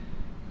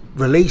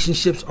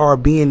 Relationships are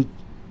being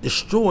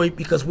destroyed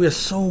because we're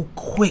so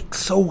quick,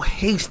 so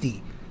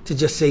hasty to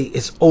just say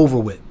it's over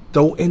with.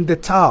 Throw in the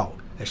towel,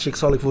 as Sheikh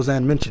Salih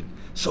Fawzan mentioned.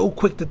 So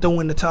quick to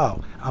throw in the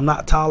towel. I'm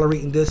not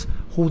tolerating this.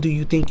 Who do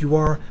you think you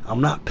are? I'm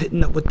not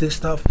putting up with this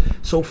stuff,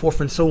 so forth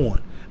and so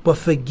on. But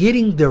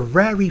forgetting the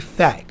very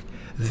fact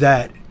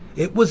that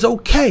it was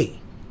okay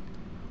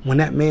when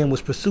that man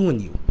was pursuing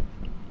you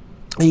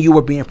and you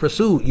were being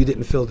pursued, you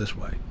didn't feel this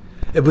way.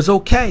 It was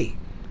okay,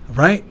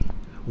 right?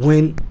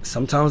 When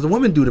sometimes the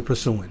women do the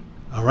pursuing,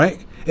 all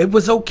right? It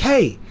was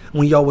okay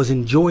when y'all was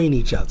enjoying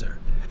each other.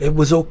 It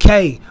was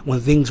okay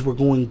when things were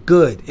going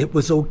good. It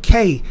was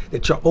okay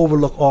that y'all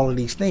overlook all of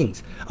these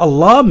things.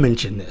 Allah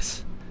mentioned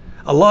this.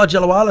 Allah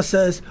Jalla wa Ala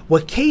says,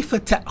 وَكَيْفَ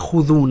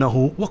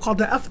تَأْخُذُونَهُ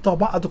وَقَدْ أَفْضَى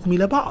بَعْضُكُمْ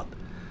إِلَى بَعْضٍ.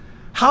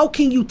 How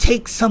can you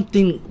take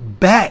something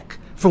back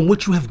from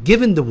what you have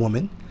given the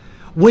woman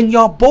when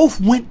y'all both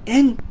went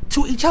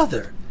into each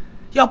other?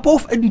 Y'all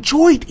both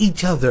enjoyed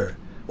each other.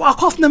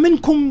 وَأَخَذْنَ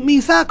مِنْكُمْ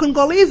مِيثَاقًا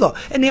غَلِيظًا.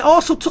 And they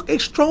also took a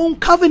strong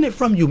covenant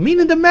from you,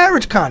 meaning the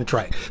marriage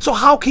contract. So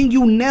how can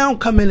you now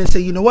come in and say,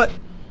 you know what?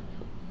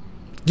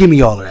 Give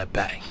me all of that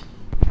back.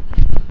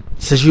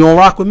 Since you don't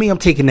rock with me, I'm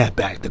taking that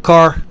back. The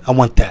car, I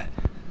want that.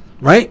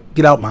 Right?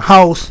 Get out my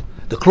house.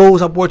 The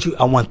clothes I bought you,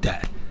 I want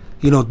that.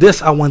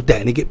 This, I want that.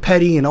 And they get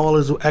petty and all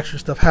this extra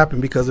stuff happen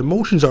because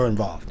emotions are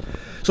involved.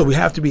 So we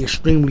have to be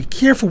extremely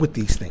careful with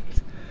these things.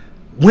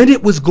 When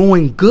it was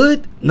going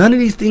good, none of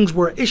these things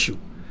were an issue.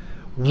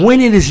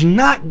 When it is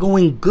not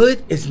going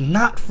good, it's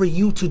not for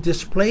you to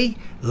display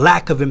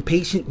lack of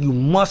impatience. You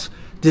must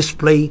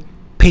display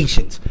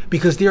patience,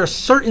 because there are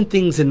certain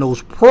things in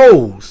those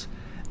pros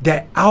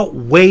that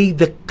outweigh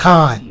the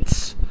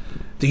cons.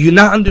 Do you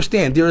not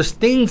understand? There are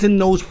things in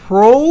those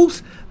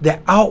pros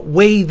that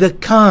outweigh the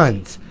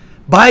cons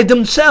by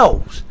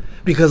themselves,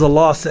 because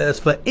Allah says,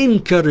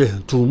 فَإِن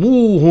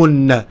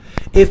كَرِهْتُمُوهُنَّ,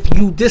 if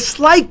you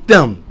dislike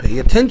them, pay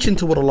attention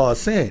to what Allah is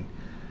saying.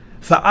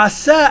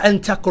 فَعَسَىٰ أَن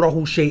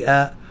تَكْرَهُ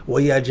شَيْئًا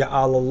وَيَجْعَلَ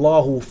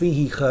اللَّهُ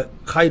فِيهِ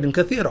خَيْرًا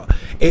كَثِيرًا.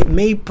 It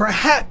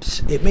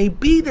may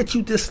be that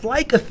you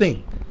dislike a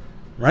thing,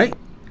 right?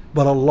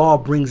 But Allah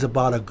brings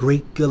about a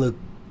great deal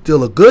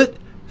of good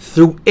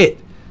through it.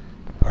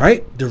 All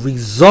right? The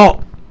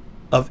result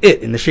of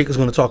it, and the Shaykh is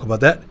going to talk about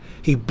that,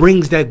 he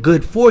brings that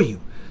good for you.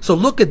 So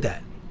look at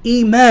that.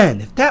 Iman.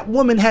 If that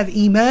woman have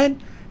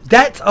Iman,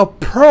 that's a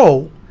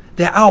pro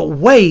that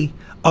outweigh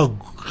a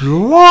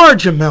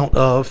large amount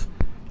of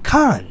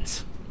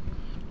cons.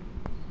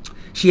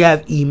 She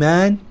have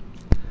Iman,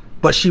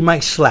 but she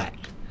might slack.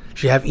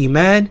 She have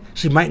Iman,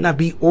 she might not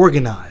be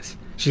organized.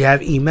 She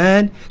have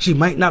Iman, she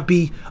might not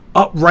be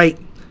upright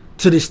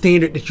to the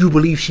standard that you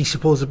believe she's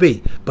supposed to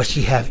be, but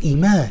she have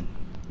Iman.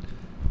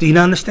 Do you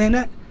not understand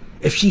that?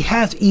 If she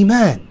has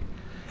iman,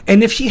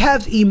 and if she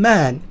has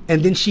iman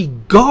and then she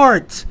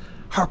guards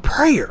her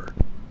prayer,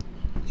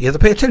 you have to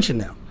pay attention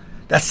now.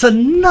 That's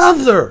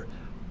another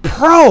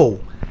pro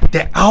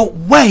that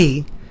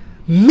outweigh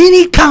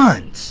many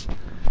cons.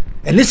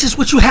 And this is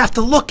what you have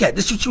to look at.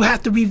 This is what you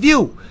have to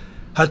review.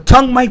 Her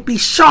tongue might be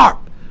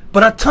sharp,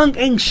 but her tongue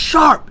ain't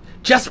sharp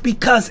just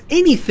because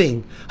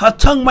anything. Her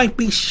tongue might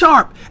be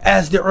sharp,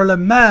 as the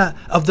ulama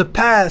of the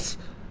past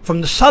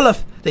from the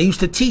Salaf, they used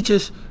to teach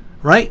us,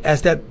 right?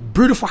 As that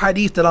beautiful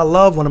hadith that I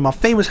love, one of my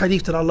famous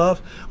hadith that I love,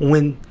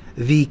 when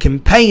the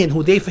companion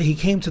Hudayfa, he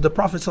came to the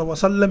Prophet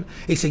ﷺ,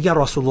 he said, Ya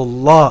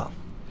Rasulullah,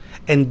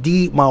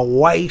 indeed my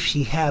wife,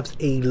 she has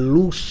a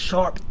loose,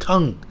 sharp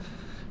tongue.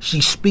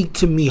 She speak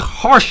to me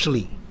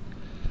harshly.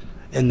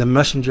 And the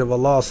Messenger of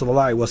Allah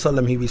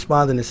ﷺ, he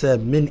responded and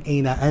said, Min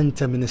aina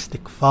anta min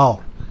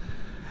istighfar.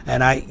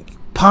 And I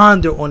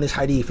ponder on this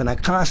hadith, and I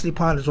constantly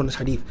ponder on this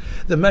hadith.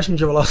 The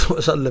Messenger of Allah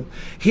ﷺ,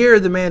 here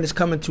the man is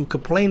coming to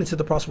complaining to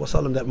the Prophet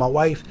ﷺ that my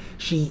wife,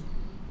 she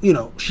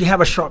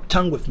have a sharp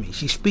tongue with me.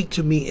 She speak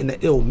to me in an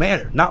ill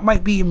manner, not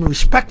might be even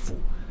respectful.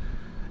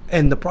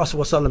 And the Prophet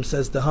ﷺ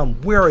says to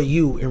him, where are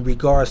you in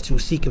regards to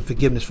seeking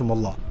forgiveness from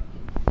Allah?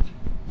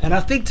 And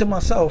I think to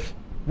myself,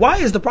 why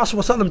is the Prophet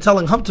ﷺ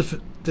telling him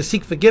to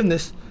seek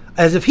forgiveness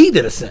as if he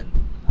did a sin?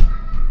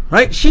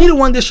 Right? She the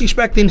one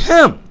disrespecting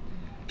him.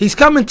 He's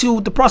coming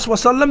to the Prophet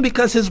ﷺ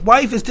because his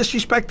wife is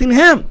disrespecting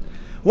him.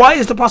 Why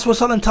is the Prophet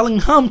ﷺ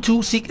telling him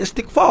to seek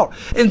istighfar?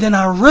 And then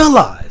I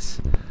realize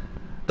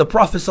the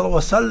Prophet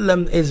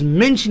ﷺ is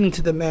mentioning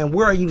to the man,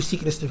 where are you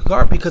seeking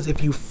istighfar? Because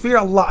if you fear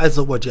Allah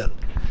Azza wa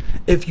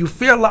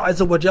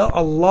Jal,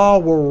 Allah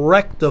will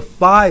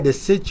rectify the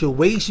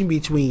situation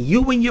between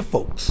you and your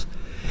folks.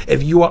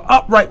 If you are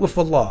upright with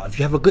Allah, if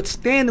you have a good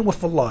standing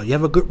with Allah, you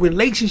have a good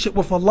relationship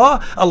with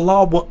Allah,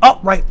 Allah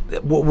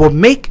will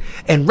make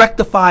and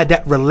rectify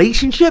that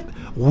relationship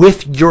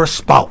with your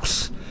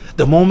spouse.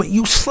 The moment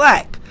you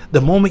slack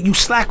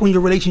on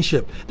your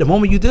relationship, the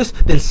moment you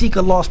then seek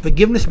Allah's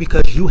forgiveness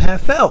because you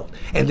have failed.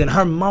 And then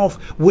her mouth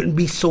wouldn't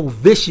be so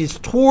vicious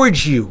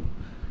towards you.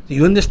 Do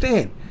you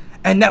understand?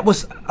 And that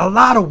was a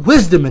lot of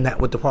wisdom in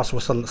that, what the Prophet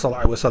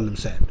ﷺ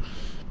said.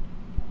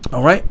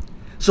 All right?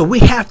 So we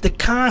have to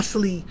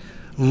constantly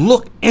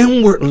look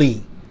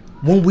inwardly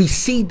when we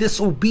see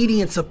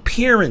disobedience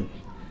appearing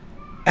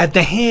at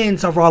the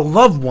hands of our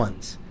loved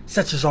ones,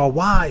 such as our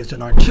wives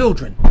and our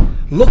children.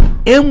 Look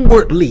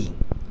inwardly.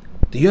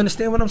 Do you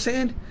understand what I'm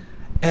saying?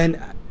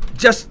 And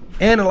just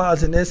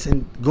analyzing this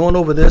and going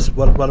over this,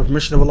 by the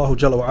permission of Allah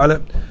Jalla wa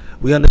Ala,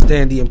 we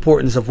understand the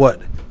importance of what?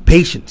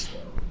 Patience.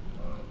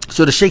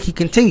 So the Shaykh, he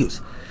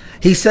continues.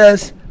 He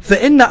says,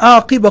 فَإِنَّ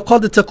عَاقِبَ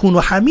قَدْ تَكُونُ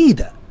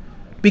حَمِيدًا.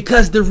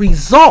 Because the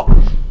result,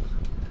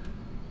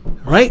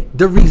 right?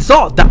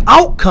 The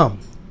outcome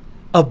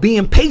of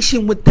being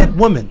patient with that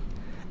woman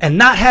and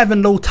not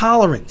having no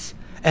tolerance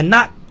and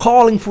not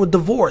calling for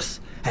divorce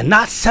and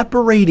not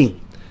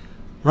separating,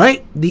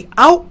 right? The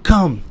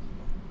outcome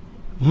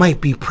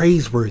might be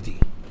praiseworthy.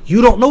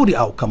 You don't know the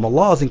outcome.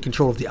 Allah is in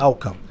control of the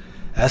outcome.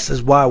 This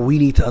is why we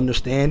need to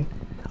understand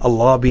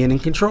Allah being in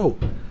control.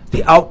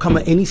 The outcome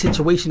of any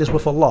situation is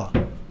with Allah,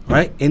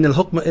 right? In al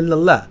hukma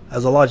illallah,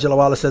 as Allah Jalla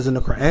wa Ala says in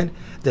the Quran,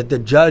 that the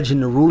judge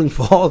and the ruling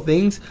for all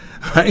things,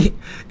 right,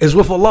 is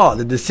with Allah.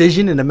 The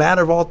decision in the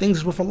matter of all things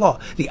is with Allah.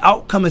 The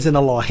outcome is in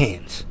Allah's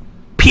hands.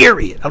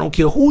 Period. I don't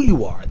care who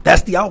you are.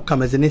 That's the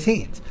outcome, is in His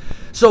hands.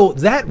 So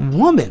that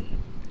woman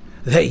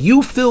that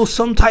you feel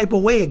some type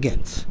of way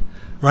against,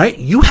 right?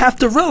 You have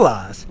to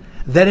realize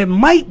that it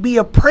might be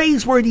a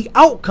praiseworthy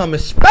outcome,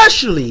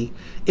 especially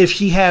if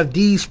she have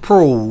these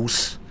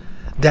pros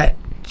that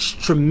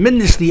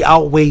tremendously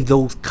outweigh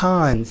those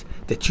cons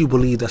that you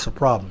believe that's a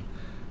problem.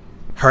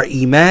 Her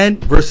iman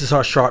versus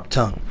her sharp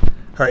tongue.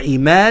 Her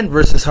iman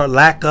versus her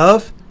lack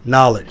of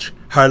knowledge.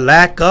 Her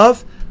lack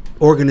of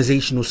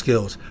organizational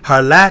skills.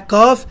 Her lack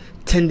of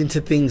tending to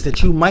things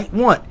that you might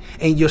want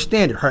and your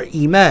standard. Her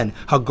iman,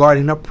 her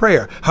guarding her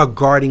prayer, her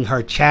guarding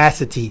her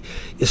chastity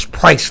is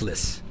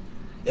priceless.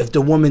 If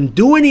the woman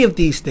do any of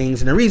these things,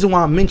 and the reason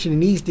why I'm mentioning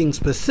these things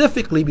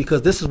specifically,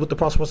 because this is what the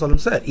Prophet ﷺ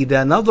said,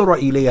 إِذَا نَظَرَ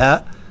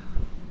إِلَيْهَا,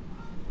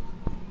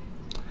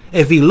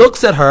 if he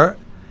looks at her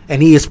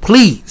and he is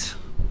pleased,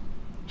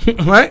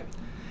 right?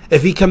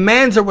 If he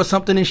commands her with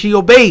something and she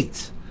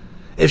obeys,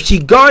 if she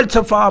guards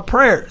her for our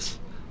prayers,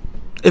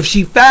 if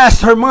she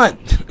fasts her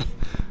month,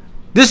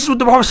 this is what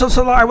the Prophet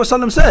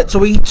ﷺ said.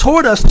 So he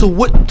taught us to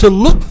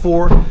look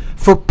for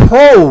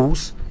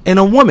pros in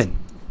a woman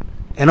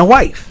and a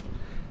wife,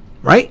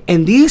 right?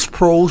 And these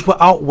pros will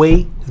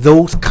outweigh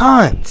those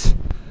cons.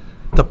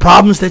 The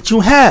problems that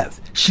you have.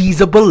 She's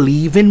a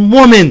believing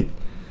woman.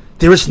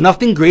 There is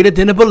nothing greater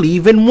than a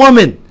believing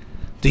woman.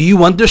 Do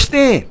you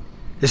understand?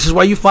 This is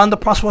why you find the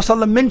Prophet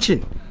ﷺ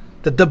mentioned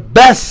that the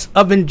best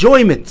of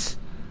enjoyments,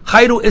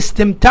 khayru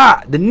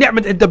istimta', the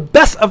ni'mat, the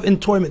best of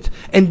enjoyments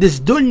in this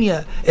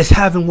dunya is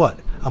having what?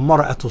 A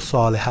mar'atu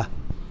salihah,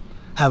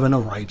 having a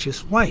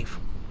righteous wife.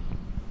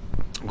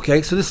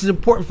 Okay, so this is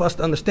important for us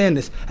to understand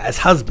this as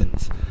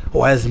husbands.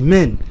 or as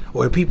men,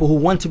 or people who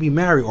want to be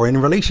married or in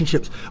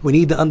relationships, we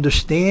need to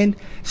understand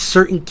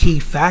certain key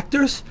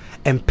factors,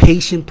 and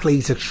patience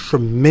plays a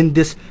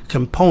tremendous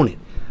component.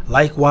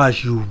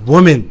 Likewise, you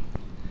women,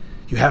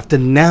 you have to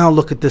now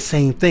look at the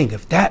same thing.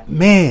 If that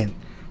man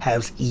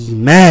has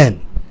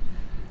iman,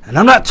 and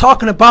I'm not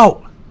talking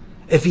about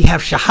if he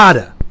have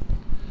shahada,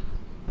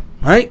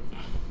 right?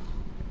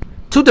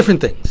 Two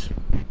different things.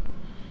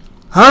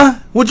 Huh?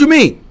 What do you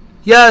mean?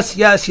 Yes.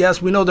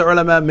 We know the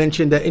ulama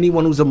mentioned that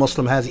anyone who's a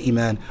Muslim has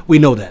iman. We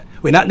know that.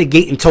 We're not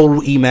negating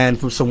total iman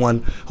from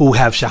someone who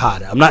have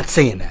shahada. I'm not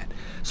saying that.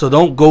 So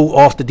don't go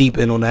off the deep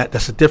end on that.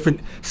 That's a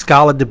different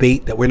scholar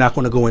debate that we're not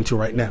going to go into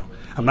right now.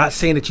 I'm not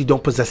saying that you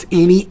don't possess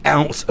any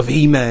ounce of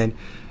iman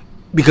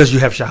because you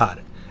have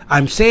shahada.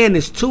 I'm saying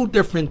there's two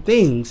different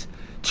things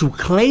to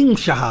claim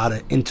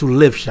shahada and to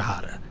live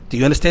shahada. Do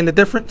you understand the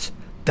difference?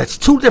 That's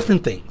two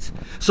different things.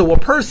 So a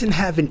person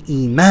having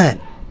iman,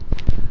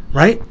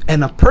 right,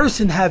 and a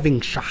person having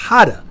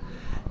shahada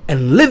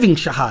and living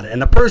shahada,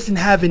 and a person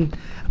having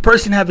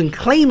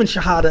claiming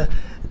shahada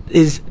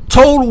is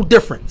total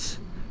difference.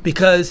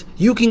 Because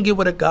you can get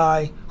with a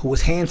guy who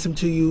is handsome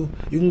to you,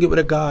 you can get with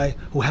a guy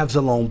who has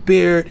a long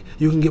beard,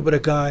 you can get with a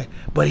guy,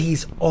 but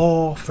he's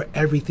all for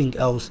everything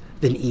else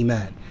than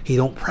iman. He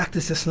don't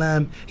practice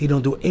Islam, he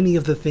don't do any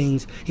of the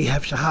things, he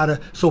have shahada,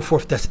 so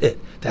forth. That's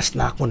it. That's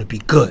not going to be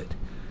good.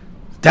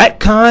 That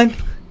kind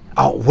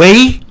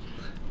outweigh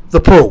the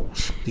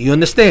pros. Do you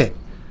understand?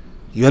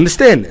 You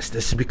understand this?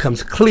 This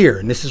becomes clear,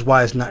 and this is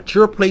why it's not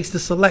your place to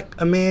select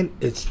a man.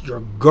 It's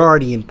your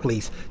guardian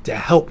place to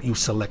help you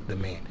select a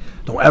man.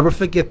 Don't ever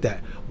forget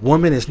that.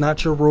 Woman, is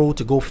not your role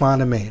to go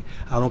find a man.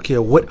 I don't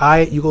care what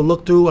ayat you go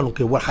look through. I don't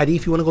care what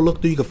hadith you want to go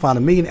look through. You can find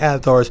a million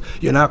athars.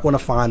 You're not going to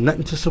find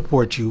nothing to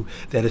support you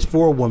that is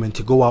for a woman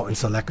to go out and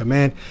select a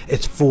man.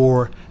 It's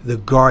for the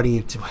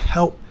guardian to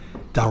help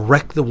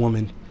direct the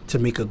woman to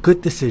make a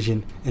good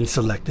decision in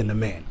selecting a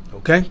man.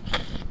 Okay?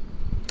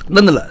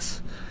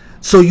 Nonetheless,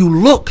 so you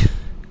look,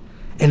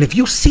 and if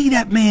you see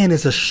that man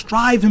as a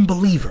striving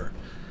believer,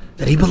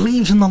 that he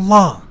believes in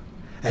Allah,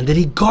 and that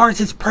he guards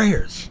his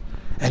prayers,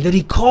 and that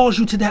he calls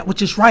you to that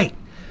which is right,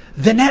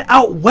 then that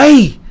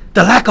outweighs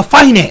the lack of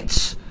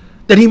finance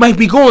that he might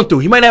be going through.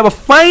 He might have a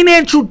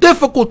financial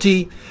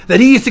difficulty that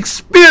he is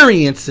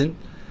experiencing,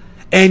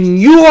 and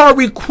you are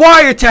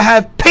required to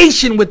have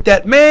patience with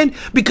that man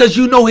because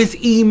you know his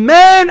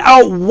iman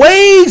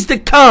outweighs the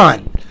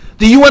con.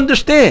 Do you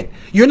understand?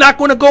 You're not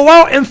going to go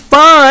out and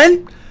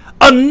find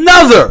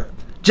another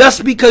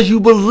just because you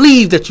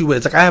believe that you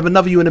is. Like, I have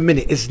another you in a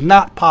minute. It's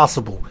not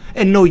possible.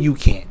 And no, you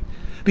can't.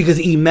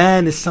 Because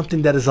iman is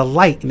something that is a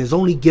light and is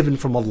only given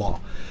from Allah.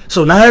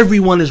 So not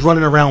everyone is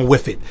running around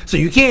with it. So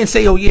you can't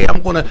say, oh yeah,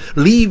 I'm going to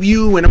leave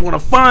you and I'm going to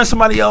find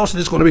somebody else and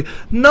it's going to be.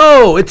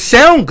 No, it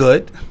sound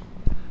good.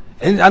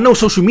 And I know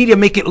social media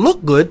make it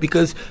look good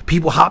because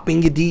people hop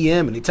in your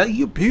DM and they tell you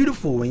you're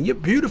beautiful and you're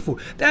beautiful.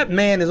 That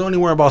man is only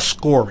worried about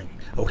scoring.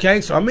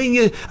 Okay, so I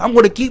mean, I'm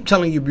going to keep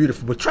telling you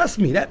beautiful, but trust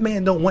me, that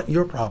man don't want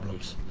your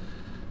problems.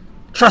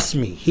 Trust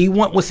me, he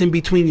want what's in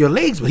between your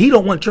legs, but he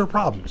don't want your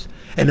problems.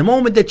 And the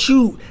moment that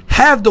you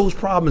have those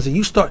problems and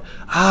you start,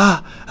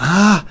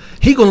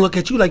 he going to look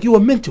at you like you a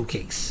mental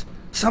case.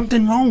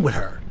 Something wrong with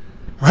her,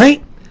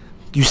 right?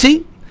 You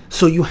see?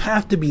 So you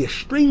have to be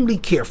extremely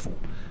careful.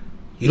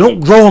 You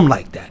don't grow them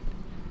like that.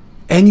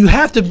 And you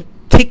have to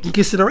take in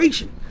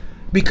consideration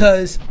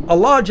because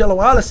Allah Jalla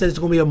wa Ala says there's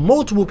going to be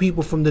multiple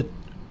people from the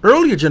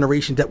earlier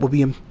generation that will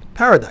be in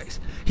paradise.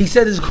 He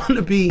said it's going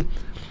to be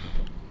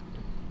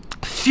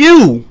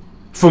few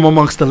from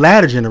amongst the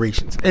latter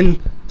generations. And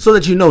so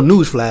that you know,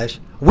 newsflash,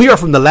 we are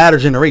from the latter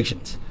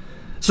generations.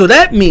 So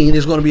that means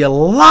there's going to be a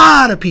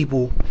lot of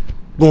people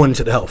going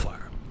into the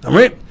hellfire. All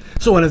right?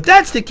 So, and if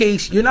that's the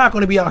case, you're not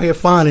going to be out here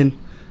finding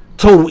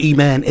total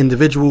iman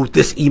individual,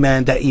 this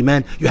iman, that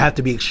iman. You have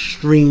to be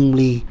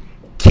extremely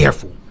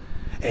careful.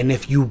 And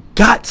if you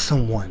got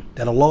someone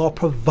that Allah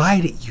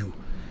provided you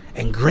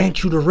and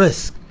grant you the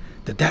risk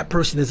that that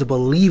person is a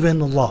believer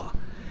in Allah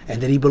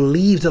and that he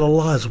believes that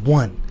Allah is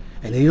one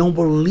and that he don't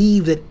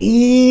believe that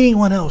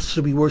anyone else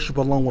should be worshipped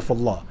along with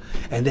Allah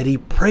and that he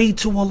prayed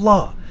to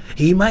Allah,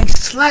 he might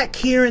slack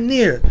here and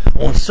there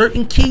on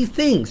certain key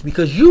things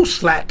because you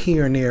slack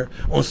here and there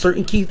on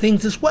certain key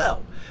things as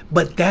well.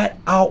 But that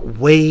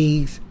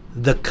outweighs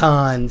the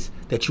cons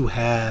that you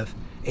have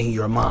in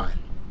your mind.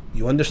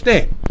 You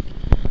understand?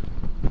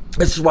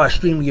 This is why it's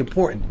extremely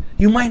important.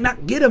 You might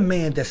not get a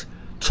man that's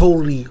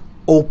totally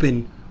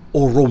open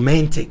or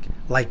romantic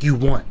like you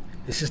want.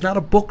 This is not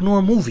a book nor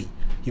a movie.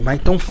 You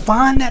might don't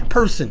find that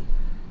person.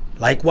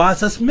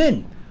 Likewise, us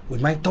men, we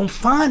might don't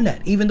find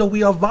that, even though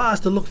we are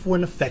advised to look for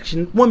an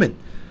affectionate woman.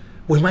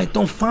 We might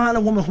don't find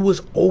a woman who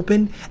is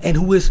open and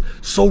who is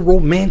so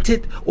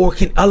romantic or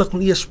can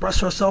eloquently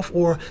express herself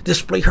or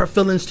display her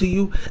feelings to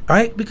you,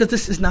 right? Because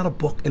this is not a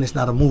book and it's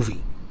not a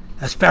movie.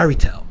 That's fairy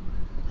tale,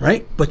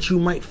 right? But you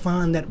might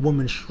find that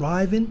woman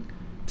striving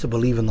to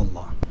believe in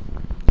Allah.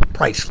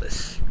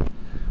 Priceless.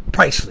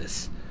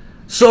 Priceless.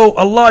 So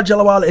Allah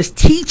Jalla wa Ala is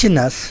teaching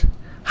us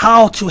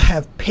how to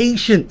have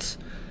patience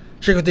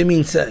Shaykh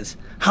Uthaymeen says,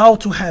 how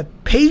to have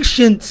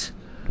patience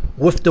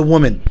with the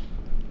woman.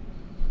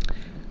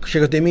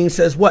 Shaykh Uthaymeen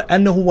says, what?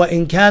 أنه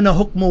وإن كان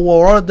حكم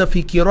ورد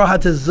في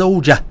كراهة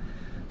الزوجة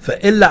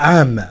فإلا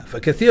عامة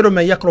فكثير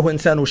ما يكره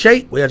إنسان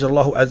شيء ويجعل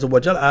الله عز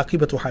وجل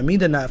عاقبة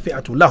حميدة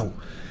نافعة له.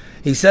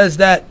 He says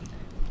that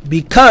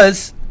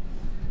because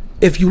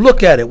if you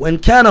look at it, when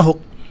كان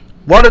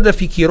ورد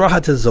في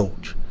كراهة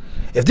الزوج,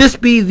 if this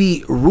be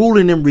the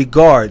ruling in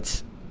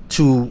regards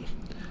to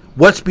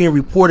what's being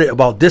reported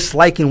about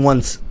disliking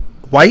one's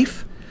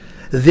wife,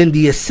 then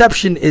the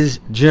exception is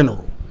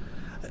general.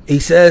 He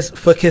says,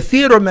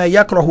 فَكَثِيرٌ مَا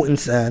يَكْرَهُ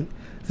إِنسان,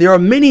 there are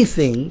many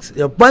things,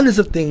 there are abundance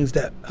of things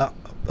that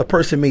a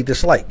person may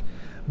dislike,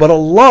 but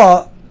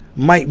Allah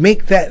might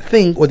make that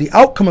thing or the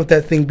outcome of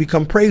that thing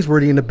become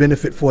praiseworthy and a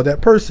benefit for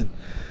that person.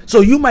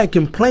 So you might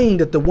complain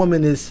that the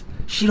woman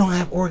she don't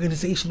have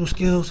organizational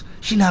skills,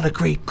 she not a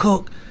great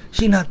cook,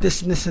 she not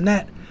this and this and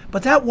that,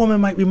 but that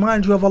woman might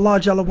remind you of Allah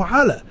Jalla wa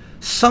Ala.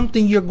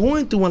 Something you're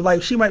going through in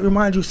life, she might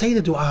remind you, say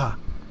the dua,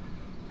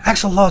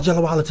 ask Allah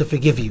Jalla wa Ala to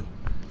forgive you.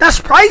 That's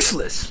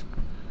priceless.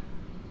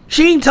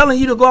 She ain't telling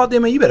you to go out there,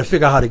 man, you better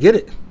figure out how to get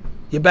it.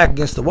 You're back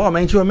against the wall,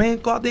 man. Ain't you a man?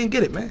 Go out there and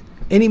get it, man.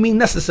 Any means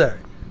necessary.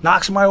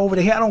 Knock somebody over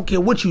the head, I don't care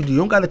what you do. You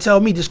don't got to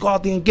tell me, just go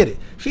out there and get it.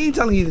 She ain't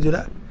telling you to do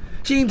that.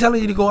 She ain't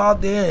telling you to go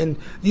out there and,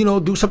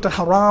 do something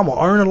haram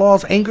or earn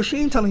Allah's anger. She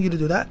ain't telling you to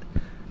do that.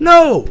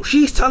 No,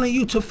 she's telling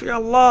you to fear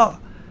Allah.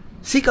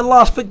 Seek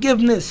Allah's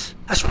forgiveness.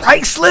 That's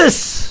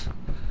priceless.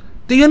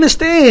 Do you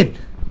understand?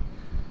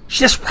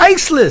 That's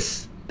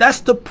priceless. That's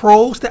the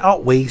pros that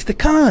outweighs the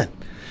con.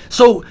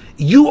 So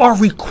you are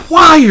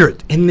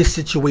required in this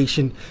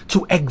situation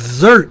to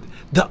exert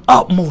the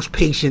utmost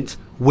patience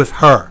with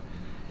her.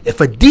 If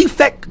a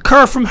defect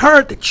occurs from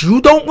her that you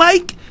don't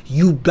like,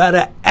 you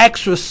better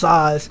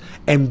exercise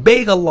and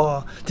beg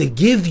Allah to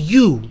give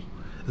you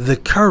the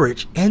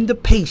courage and the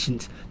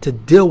patience to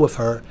deal with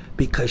her,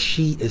 because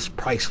she is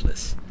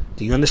priceless.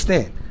 Do you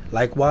understand?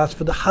 Likewise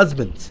for the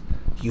husbands,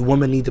 you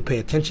women need to pay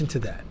attention to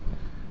that.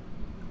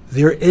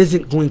 There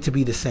isn't going to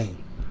be the same.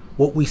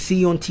 What we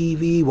see on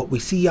TV, what we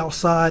see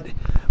outside,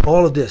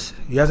 all of this.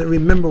 You have to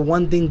remember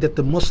one thing that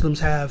the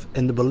Muslims have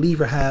and the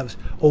believer has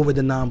over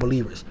the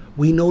non-believers.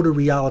 We know the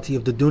reality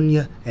of the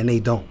dunya and they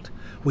don't.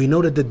 We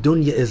know that the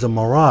dunya is a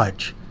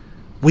mirage.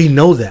 We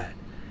know that.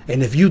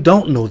 And if you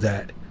don't know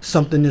that,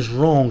 something is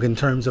wrong in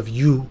terms of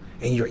you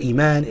and your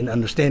iman and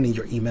understanding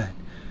your iman.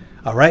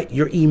 All right?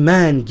 Your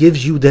iman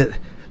gives you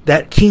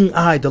that keen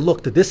eye to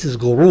look that this is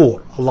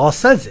gurur. Allah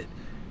says it.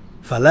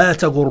 فَلَا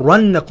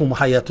تَغُرَّنَّكُمْ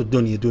حَيَاةُ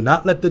الدُّنْيَا. Do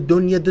not let the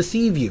dunya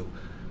deceive you.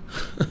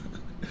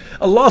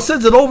 Allah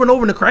says it over and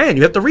over in the Quran.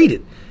 You have to read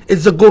it.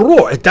 It's a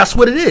gurur. That's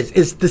what it is.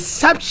 It's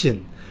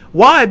deception.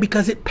 Why?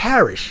 Because it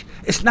perish.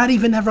 It's not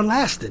even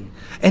everlasting.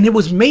 And it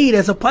was made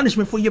as a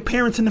punishment for your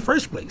parents in the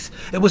first place.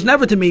 It was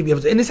never to maybe,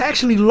 and it's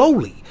actually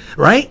lowly,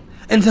 right?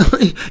 And so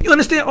you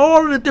understand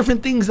all of the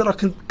different things that are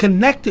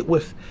connected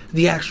with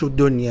the actual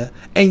dunya,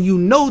 and you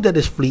know that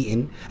it's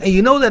fleeting, and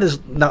you know that it's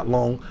not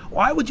long.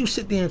 Why would you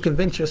sit there and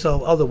convince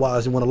yourself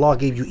otherwise when Allah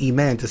gave you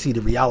iman to see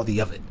the reality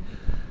of it?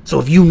 So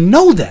if you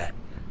know that,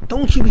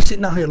 don't you be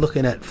sitting out here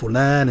looking at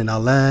Fulan and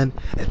Alan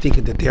and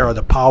thinking that they are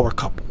the power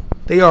couple.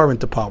 They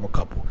aren't the power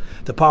couple.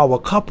 The power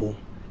couple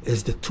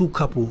is the two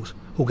couples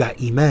who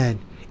got iman,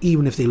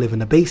 even if they live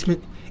in a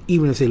basement,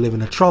 even if they live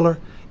in a trailer,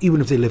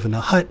 even if they live in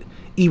a hut,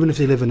 even if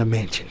they live in a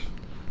mansion.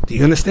 Do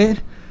you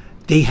understand?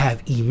 They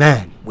have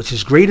iman, which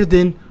is greater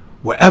than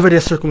wherever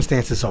their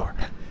circumstances are.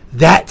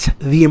 That's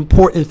the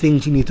important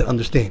things you need to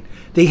understand.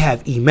 They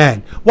have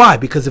iman. Why?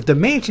 Because if the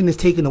mansion is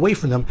taken away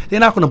from them, they're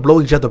not going to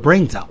blow each other's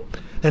brains out.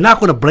 They're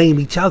not going to blame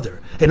each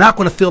other. They're not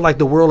going to feel like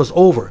the world is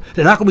over.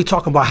 They're not going to be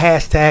talking about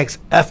hashtags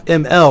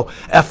FML,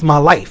 F my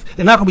life.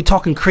 They're not going to be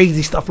talking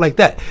crazy stuff like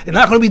that. They're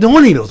not going to be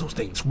doing any of those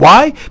things.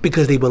 Why?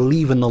 Because they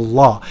believe in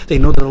Allah. They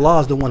know that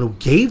Allah is the one who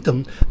gave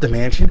them the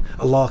mansion.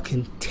 Allah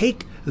can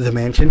take the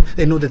mansion.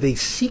 They know that they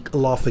seek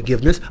Allah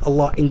forgiveness.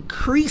 Allah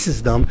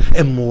increases them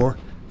and more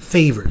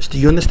favors. Do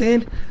you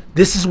understand?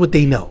 This is what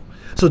they know.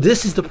 So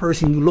this is the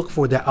person you look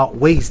for that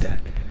outweighs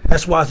that.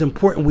 That's why it's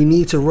important we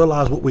need to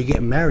realize what we're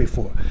getting married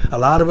for. A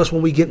lot of us,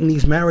 when we get in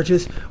these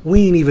marriages,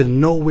 we ain't even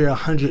know we're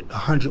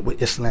 100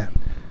 with Islam.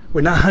 We're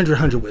not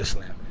 100 with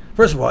Islam.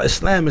 First of all,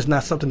 Islam is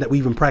not something that we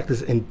even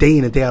practice in day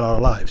in and day out of our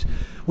lives.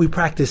 We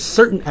practice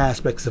certain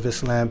aspects of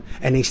Islam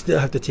and they still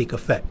have to take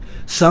effect.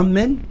 Some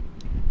men,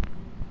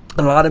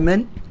 a lot of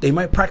men, they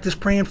might practice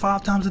praying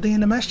 5 times a day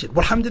in the masjid.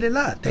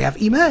 Alhamdulillah, they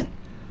have iman.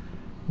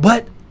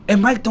 But it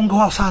might don't go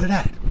outside of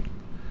that.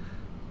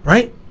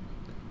 Right?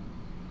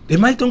 They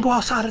might don't go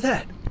outside of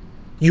that.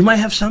 You might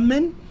have some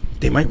men,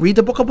 they might read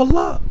the book of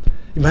Allah.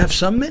 You might have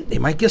some men, they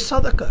might get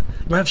sadaqah.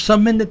 You might have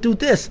some men that do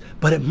this,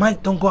 but it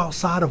might don't go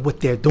outside of what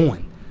they're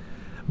doing.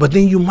 But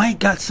then you might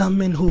got some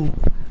men who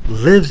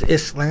lives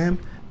Islam,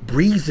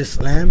 breathes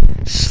Islam,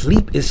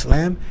 sleep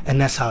Islam,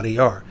 and that's how they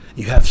are.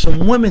 You have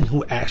some women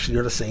who actually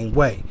are the same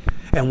way.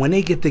 And when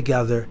they get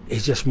together,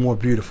 it's just more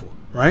beautiful,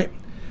 right?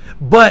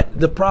 But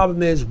the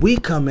problem is we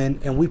come in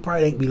and we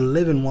probably ain't be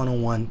living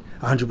one-on-one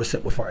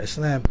 100% with our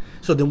Islam.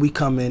 So then we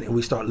come in and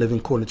we start living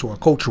according to our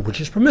culture,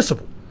 which is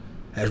permissible.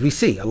 As we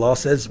see, Allah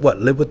says, what?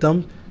 Live with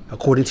them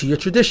according to your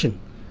tradition.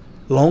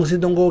 Long as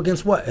it don't go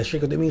against what? As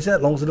Sheikh Uthaymeen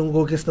said, long as it don't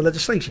go against the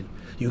legislation.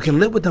 You can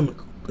live with them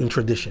in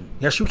tradition.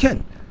 Yes, you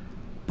can.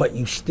 But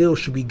you still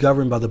should be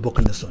governed by the book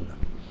and the sunnah.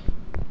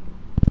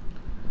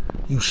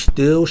 You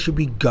still should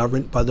be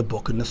governed by the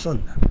book and the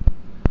sunnah.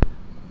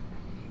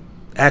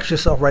 Ask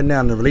yourself right now,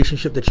 in the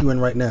relationship that you're in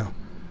right now,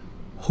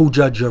 who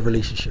judge your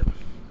relationship?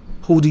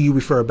 Who do you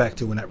refer back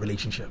to in that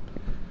relationship?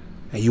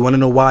 And you want to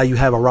know why you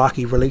have a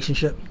rocky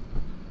relationship?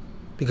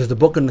 Because the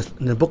book and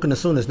the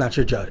sunnah is not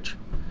your judge.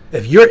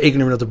 If you're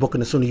ignorant of the book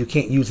and the sunnah, you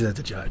can't use it as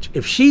a judge.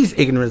 If she's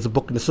ignorant of the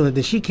book and the sunnah,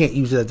 then she can't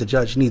use it as a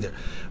judge neither.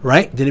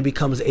 Right? Then it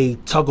becomes a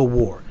tug of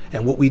war.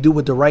 And what we do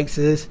with the rights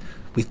is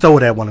we throw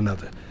it at one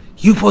another.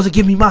 You supposed to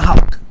give me my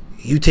haq.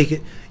 You take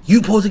it.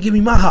 You supposed to give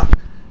me my haq.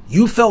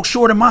 You fell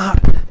short of my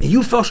haq. And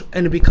you fell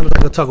and it becomes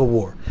like a tug of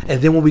war.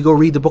 And then when we go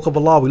read the book of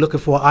Allah, we're looking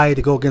for an ayah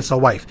to go against our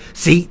wife.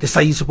 See, that's how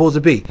you're supposed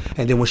to be.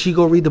 And then when she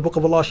go read the book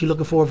of Allah, she's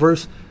looking for a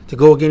verse to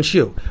go against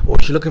you. Or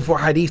she's looking for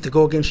a hadith to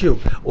go against you.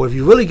 Or if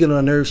you really get on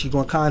her nerves, she's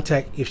going to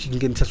contact, if she can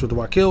get in touch with the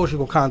Wakil, she's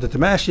going to contact the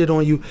masjid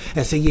on you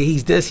and say, yeah,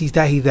 he's this, he's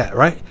that, he's that,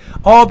 right?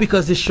 All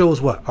because this shows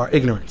what? Our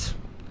ignorance.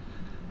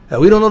 And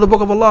we don't know the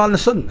book of Allah and the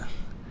Sunnah.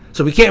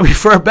 So we can't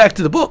refer back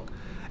to the book.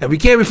 And we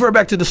can't refer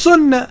back to the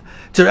Sunnah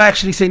to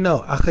actually say,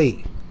 no,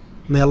 akhi,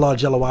 may Allah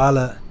Jalla wa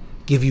Ala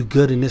give you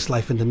good in this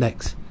life and the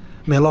next.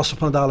 May Allah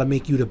subhanahu wa ta'ala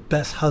make you the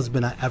best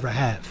husband I ever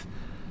have.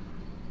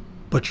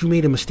 But you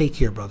made a mistake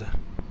here, brother.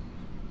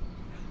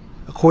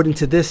 According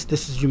to this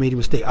is you made a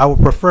mistake. I would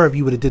prefer if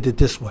you would have did it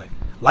this way.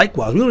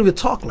 Likewise, we don't even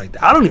talk like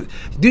that. I don't even,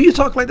 do you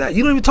talk like that?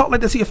 You don't even talk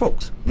like that to your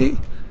folks.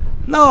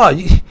 No,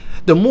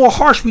 the more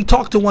harsh we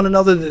talk to one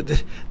another,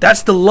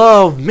 that's the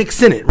love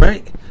mixed in it,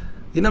 right?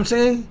 You know what I'm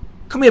saying?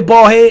 Come here,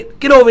 bald head.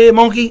 Get over here,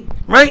 monkey.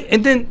 Right?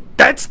 And then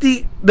that's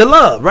the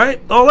love,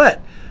 right? All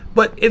that.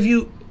 But if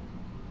you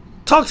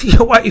talk to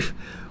your wife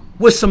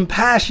with some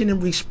passion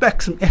and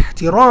respect, some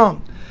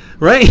ihtiram,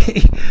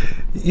 right?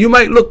 You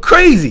might look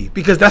crazy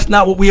because that's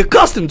not what we're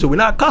accustomed to. We're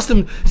not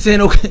accustomed to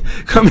saying, okay,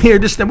 come here,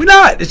 this, that. We're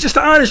not. It's just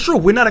the honest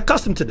truth. We're not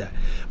accustomed to that.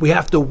 We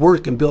have to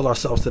work and build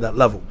ourselves to that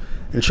level,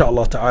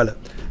 inshallah ta'ala.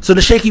 So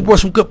the Shaykh, he brought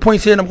some good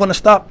points here, and I'm going to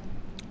stop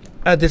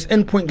at this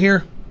end point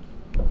here.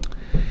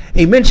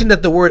 He mentioned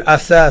that the word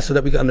asa, so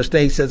that we can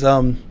understand.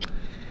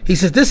 He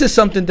says this is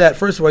something that,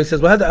 first of all, he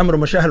says, وَهَذَا أَمْرُ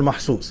مَشَاهِدُ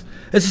مَحْسُوس.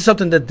 This is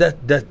something that's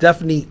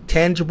definitely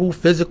tangible,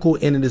 physical,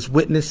 and it is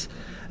witness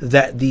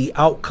that the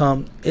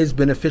outcome is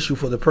beneficial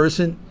for the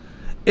person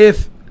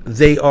if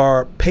they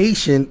are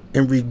patient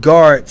in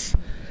regards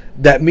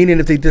that, meaning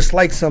if they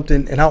dislike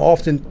something and how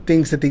often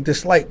things that they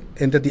dislike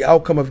and that the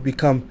outcome of it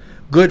become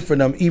good for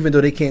them, even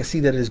though they can't see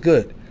that it is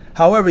good.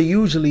 However,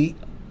 usually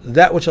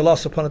that which Allah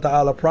subhanahu wa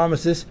ta'ala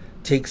promises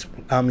takes,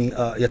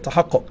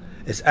 yatahaqqaq,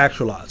 is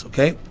actualized,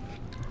 okay?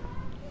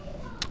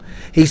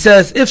 He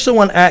says, if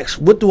someone asks,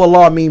 what do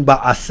Allah mean by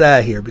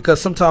asa here? Because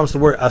sometimes the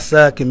word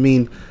asa can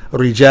mean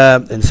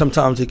rijab, and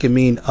sometimes it can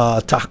mean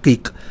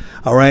tahqiq,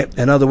 all right?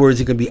 In other words,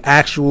 it can be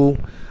actual,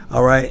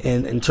 all right?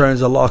 And in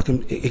terms of Allah,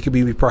 it can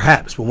be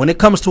perhaps. But when it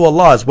comes to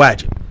Allah, it's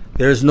wajib.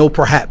 There is no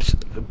perhaps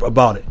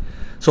about it.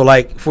 So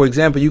like, for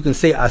example, you can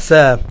say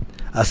asa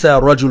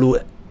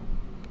rajulu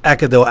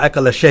akada or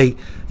akala shay.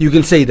 You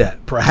can say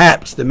that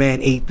perhaps the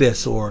man ate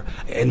this, or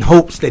in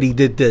hopes that he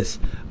did this.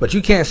 But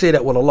you can't say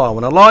that with Allah.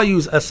 When Allah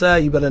uses asa,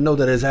 you better know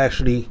that it's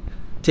actually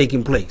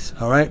taking place.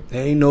 All right,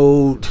 there ain't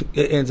no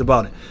ends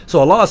about it. So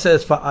Allah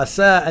says, "Fa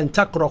asa an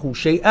takrahu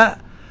shay'a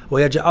wa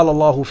yaj'al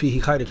Allahu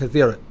fihi khayran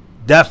kathira."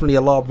 Definitely,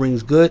 Allah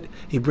brings good.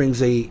 He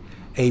brings a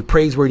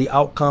praiseworthy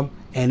outcome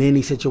in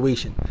any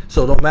situation.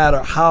 So no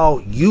matter how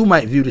you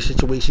might view the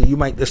situation, you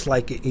might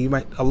dislike it, and you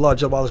might, Allah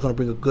Jalla is going to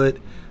bring a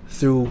good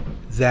through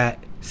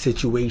that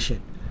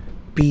situation.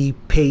 Be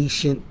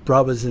patient,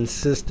 brothers and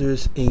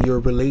sisters, in your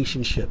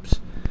relationships.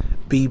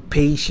 Be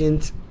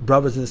patient,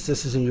 brothers and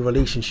sisters, in your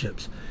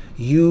relationships.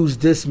 Use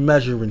this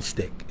measuring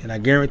stick, and I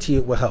guarantee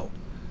it will help.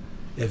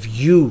 If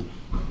you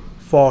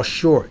fall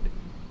short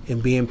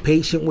in being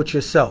patient with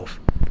yourself,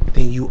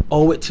 then you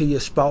owe it to your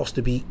spouse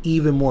to be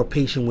even more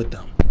patient with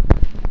them.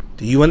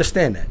 Do you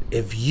understand that?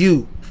 If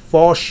you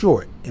fall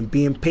short in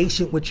being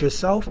patient with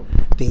yourself,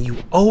 then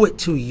you owe it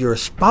to your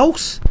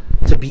spouse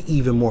to be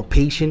even more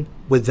patient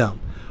with them.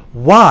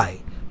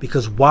 Why?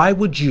 Because why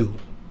would you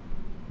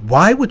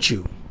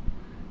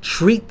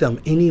treat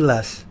them any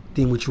less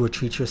than what you would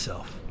treat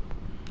yourself?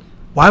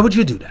 Why would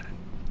you do that?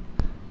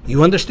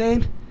 You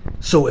understand?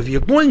 So if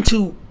you're going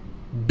to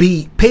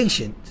be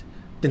patient,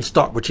 then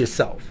start with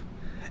yourself.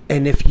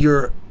 And if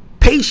you're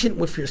patient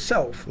with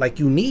yourself like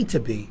you need to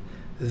be,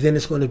 then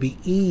it's going to be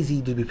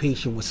easy to be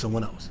patient with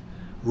someone else.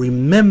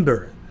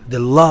 Remember the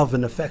love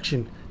and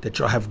affection that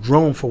y'all have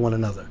grown for one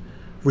another.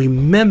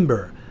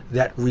 Remember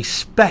that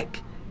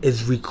respect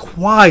is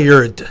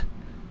required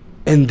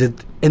in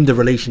the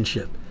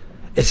relationship.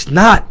 It's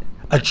not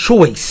a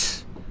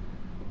choice.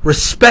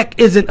 Respect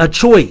isn't a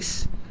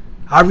choice.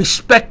 I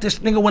respect this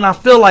nigga when I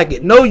feel like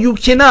it. No, you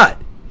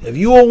cannot. If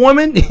you're a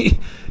woman,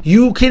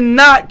 you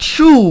cannot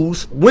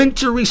choose when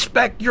to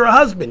respect your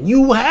husband.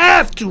 You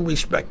have to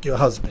respect your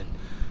husband.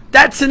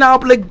 That's an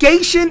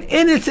obligation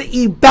and it's an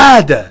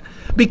ibadah.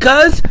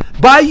 Because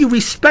by you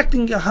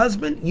respecting your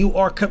husband, you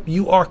are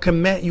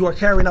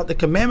carrying out the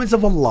commandments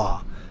of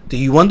Allah. Do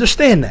you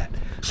understand that?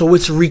 So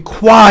it's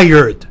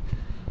required.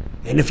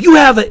 And if you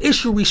have an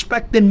issue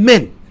respecting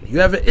men, you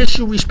want to have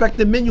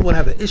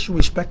an issue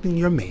respecting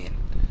your man.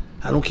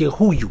 I don't care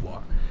who you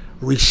are.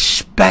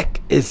 Respect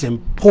is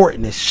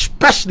important,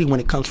 especially when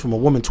it comes from a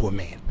woman to a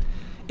man.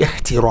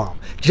 Ihtiram.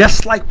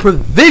 Just like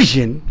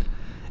provision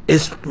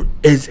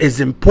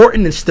is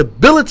important, and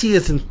stability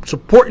is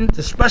important,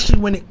 especially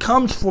when it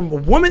comes from a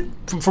woman,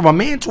 from a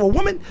man to a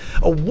woman.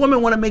 A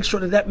woman want to make sure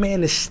that that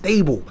man is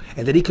stable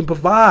and that he can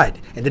provide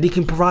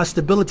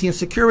stability and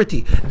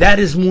security. That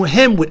is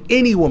muhim with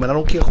any woman. I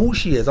don't care who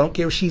she is. I don't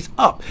care if she's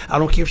up. I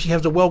don't care if she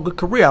has a good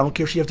career. I don't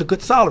care if she has a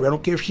good salary. I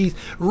don't care if she's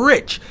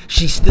rich.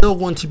 She's still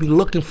going to be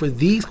looking for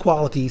these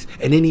qualities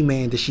in any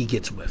man that she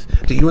gets with.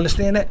 Do you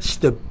understand that?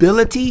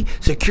 Stability,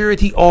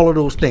 security, all of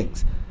those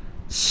things.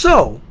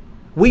 So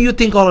where do you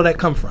think all of that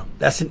come from?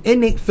 That's an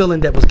innate feeling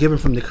that was given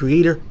from the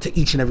Creator to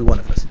each and every one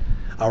of us.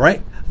 All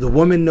right? The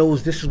woman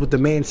knows this is what the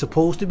man's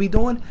supposed to be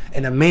doing,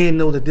 and a man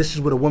knows that this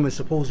is what a woman's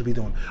supposed to be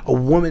doing. A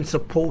woman's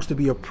supposed to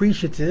be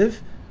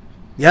appreciative.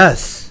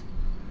 Yes.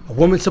 A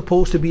woman's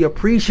supposed to be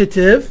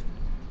appreciative.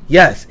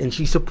 Yes. And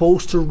she's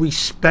supposed to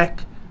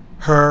respect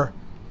her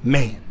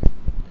man.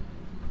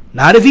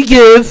 Not if he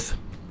give,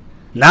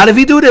 not if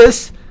he do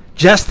this,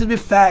 just the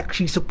fact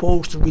she's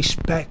supposed to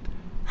respect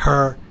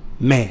her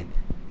man.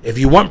 If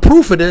you want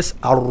proof of this,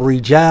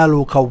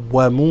 الرجال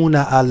قوامون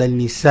على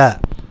النساء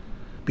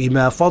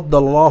بما فضل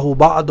الله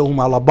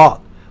بعضهم على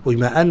بعض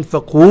وبما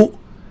أنفقوا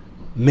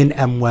من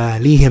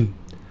أموالهم.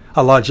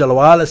 Allah Jalla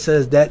wa Ala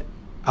says that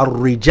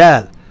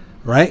الرجال,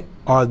 right,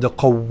 are the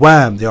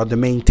qawwam. They are the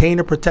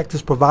maintainer,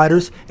 protectors,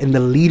 providers, and the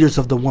leaders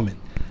of the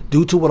woman.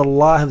 Due to what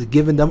Allah has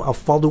given them a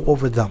fadl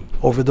over them,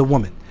 over the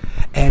woman,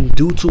 and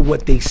due to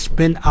what they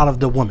spend out of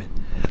the woman.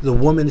 The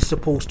woman is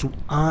supposed to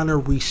honor,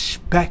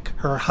 respect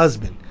her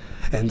husband.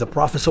 And the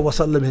Prophet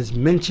ﷺ has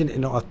mentioned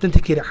in an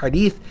authenticated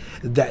hadith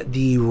that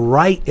the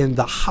right and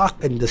the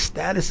haqq and the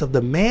status of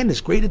the man is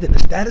greater than the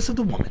status of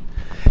the woman.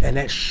 And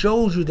that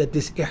shows you that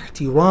this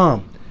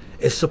ihtiram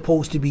is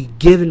supposed to be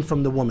given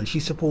from the woman.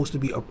 She's supposed to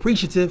be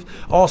appreciative.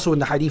 Also in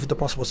the hadith of the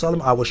Prophet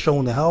ﷺ, I was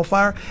shown the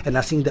hellfire, and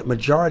I seen that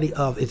majority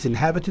of its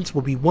inhabitants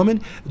will be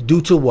women.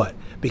 Due to what?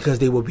 Because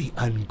they will be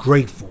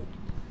ungrateful.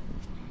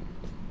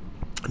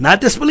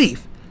 Not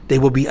disbelief. They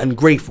will be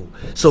ungrateful.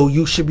 So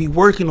you should be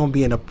working on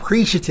being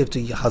appreciative to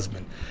your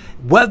husband.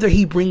 Whether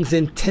he brings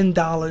in $10,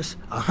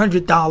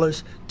 $100,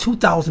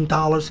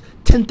 $2,000,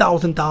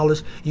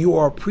 $10,000, you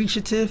are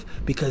appreciative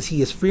because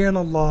he is fearing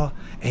Allah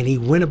and he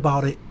went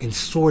about it and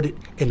sorted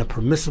in a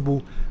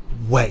permissible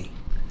way.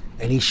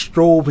 And he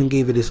strove and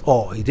gave it his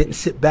all. He didn't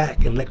sit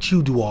back and let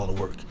you do all the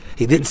work.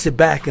 He didn't sit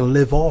back and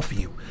live off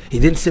you. He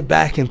didn't sit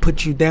back and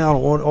put you down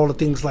on all the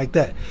things like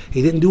that.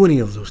 He didn't do any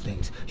of those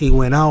things. He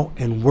went out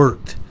and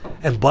worked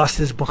and bust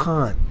his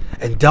behind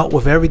and dealt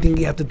with everything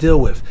he had to deal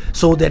with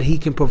so that he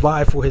can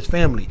provide for his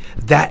family.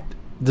 That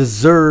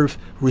deserves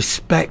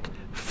respect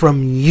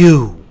from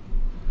you.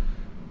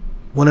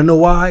 Want to know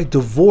why?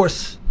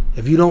 Divorce,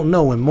 if you don't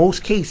know, in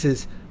most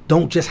cases,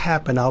 don't just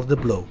happen out of the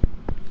blue.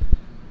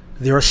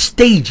 There are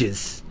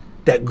stages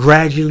that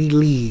gradually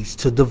leads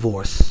to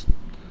divorce.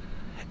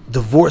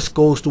 Divorce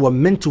goes through a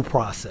mental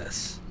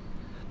process.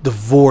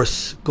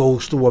 Divorce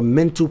goes through a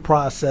mental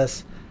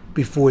process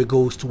before it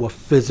goes to a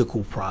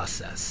physical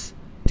process.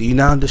 Do you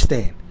not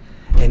understand?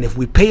 And if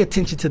we pay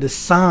attention to the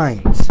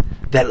signs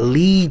that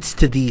leads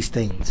to these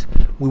things,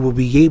 we will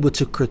be able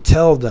to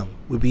curtail them.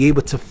 We'll be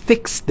able to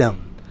fix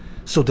them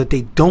so that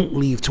they don't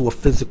lead to a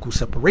physical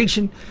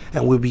separation,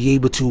 and we'll be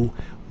able to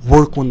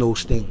work on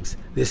those things.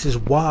 This is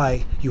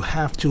why you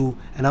have to,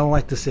 and I don't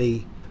like to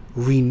say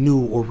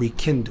renew or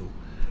rekindle,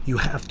 you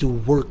have to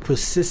work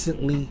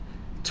persistently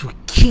to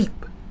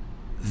keep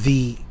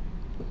the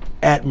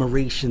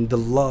admiration, the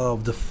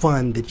love, the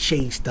fun, the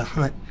chase, the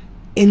hunt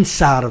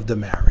inside of the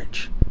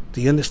marriage.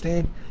 Do you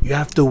understand? You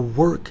have to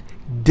work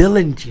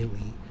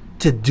diligently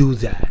to do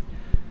that.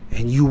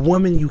 And you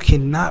woman, you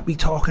cannot be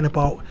talking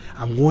about,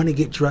 I'm going to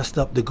get dressed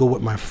up to go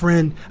with my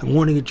friend. I'm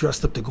going to get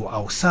dressed up to go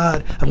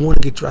outside. I'm going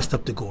to get dressed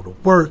up to go to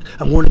work.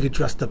 I'm going to get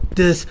dressed up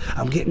this.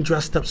 I'm getting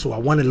dressed up so I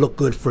want to look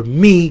good for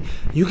me.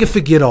 You can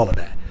forget all of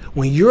that.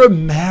 When you're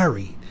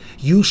married,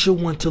 you should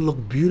want to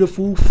look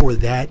beautiful for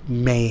that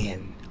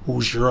man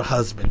who's your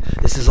husband.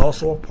 This is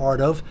also a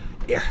part of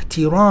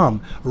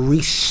ihtiram,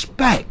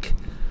 respect.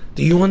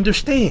 Do you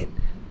understand?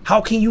 How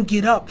can you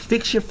get up,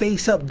 fix your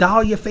face up,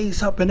 doll your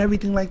face up and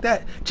everything like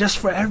that just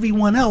for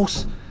everyone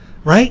else,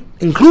 right?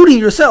 Including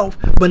yourself,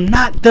 but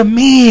not the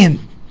man.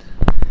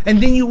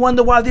 And then you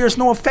wonder why there's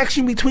no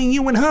affection between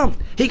you and him.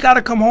 He got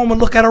to come home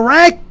and look at a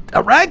rag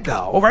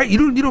doll, all right?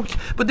 You don't.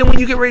 But then when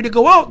you get ready to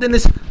go out, then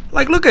it's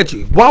Like, look at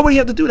you. Why would he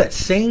have to do that?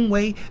 Same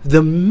way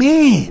the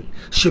man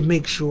should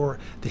make sure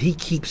that he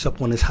keeps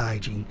up on his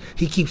hygiene.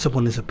 He keeps up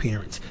on his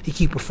appearance. He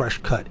keeps a fresh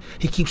cut.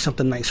 He keeps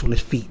something nice on his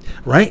feet,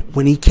 right?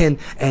 When he can,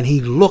 and he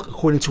look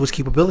according to his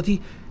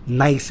capability,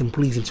 nice and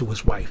pleasing to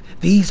his wife.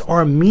 These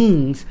are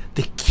means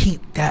to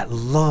keep that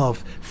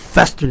love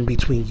festering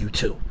between you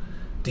two.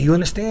 Do you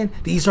understand?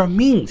 These are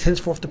means.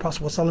 Henceforth, the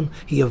Prophet ﷺ,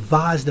 he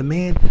advised the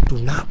man, do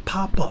not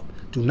pop up.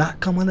 Do not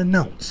come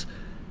unannounced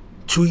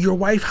to your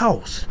wife's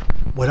house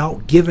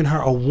without giving her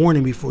a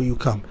warning before you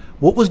come.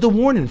 What was the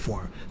warning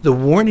for? The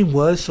warning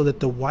was so that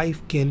the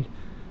wife can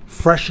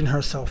freshen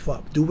herself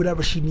up, do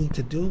whatever she needs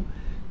to do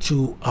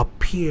to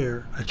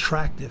appear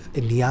attractive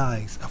in the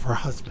eyes of her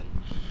husband.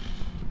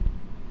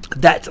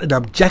 That's an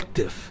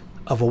objective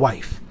of a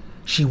wife.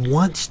 She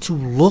wants to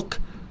look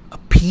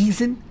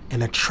appeasing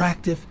and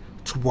attractive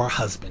to her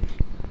husband.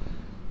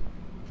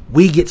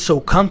 We get so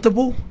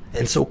comfortable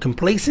and so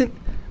complacent.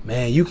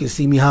 Man, you can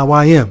see me how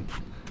I am.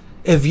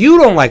 If you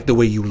don't like the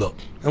way you look,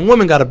 and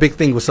women got a big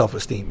thing with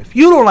self-esteem. If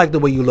you don't like the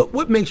way you look,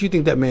 what makes you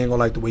think that man gonna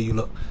like the way you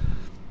look?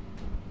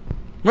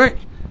 Right?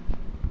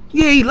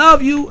 Yeah, he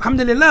love you,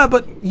 alhamdulillah,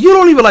 but you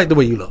don't even like the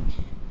way you look.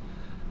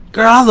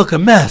 Girl, I look a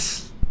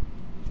mess.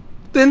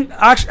 Then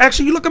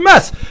actually you look a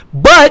mess.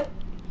 But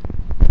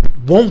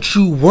won't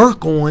you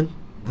work on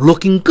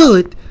looking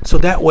good so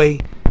that way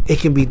it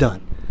can be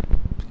done?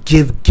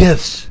 Give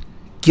gifts.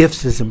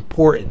 Gifts is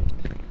important.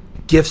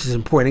 Gifts is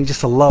important. It ain't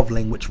just a love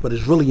language, but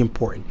it's really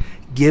important.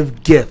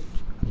 Give gift.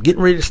 I'm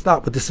getting ready to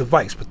stop with this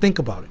advice, but think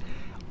about it.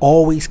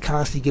 Always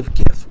constantly give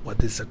gifts,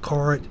 whether it's a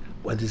card,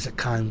 whether it's a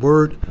kind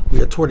word.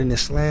 We are taught in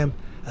Islam,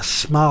 a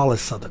smile is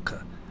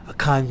sadaqah. A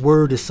kind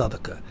word is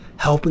sadaqah.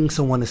 Helping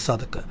someone is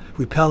sadaqah.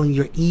 Repelling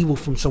your evil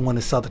from someone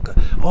is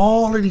sadaqah.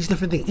 All of these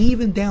different things,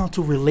 even down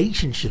to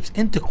relationships,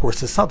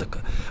 intercourse is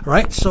sadaqah.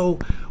 Right? So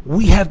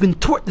we have been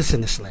taught this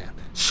in Islam.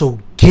 So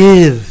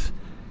give.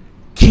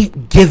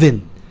 Keep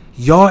giving.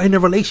 Y'all in a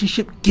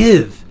relationship,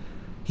 give.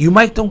 You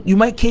might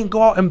can't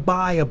go out and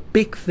buy a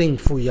big thing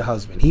for your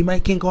husband. He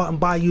might can't go out and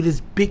buy you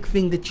this big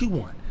thing that you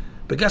want.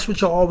 But guess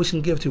what y'all always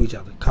can give to each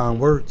other? Kind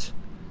words.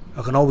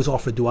 You can always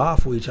offer dua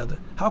for each other.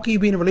 How can you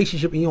be in a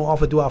relationship and you don't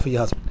offer dua for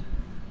your husband?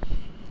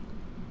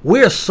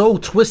 We're so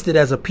twisted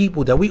as a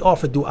people that we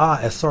offer dua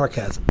as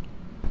sarcasm.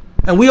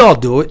 And we all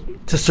do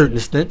it to certain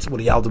extents.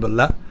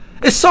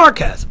 It's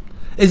sarcasm.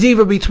 It's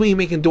either between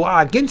making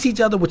dua against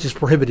each other, which is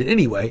prohibited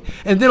anyway,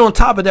 and then on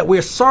top of that,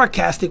 we're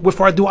sarcastic with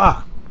our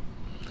dua.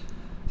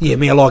 Yeah,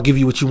 may Allah give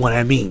you what you want.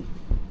 I mean,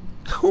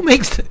 who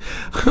makes that?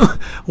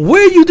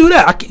 Where you do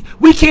that?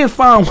 We can't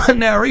find one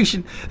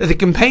narration that the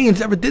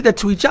companions ever did that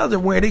to each other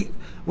where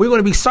we're going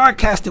to be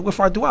sarcastic with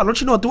our dua.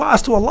 Don't you know dua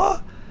is to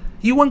Allah?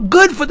 You want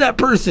good for that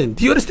person.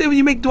 Do you understand when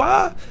you make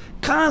dua?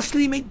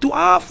 Constantly make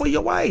dua for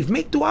your wife.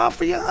 Make dua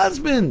for your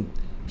husband.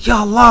 Ya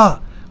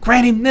Allah,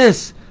 grant him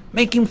this.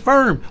 Make him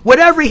firm.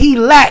 Whatever he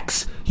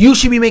lacks, you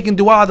should be making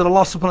dua that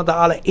Allah subhanahu wa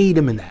ta'ala aid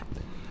him in that.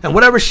 And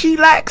whatever she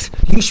lacks,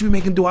 you should be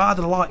making dua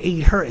that Allah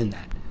aid her in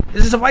that.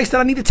 This is advice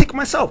that I need to take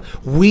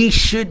myself. We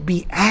should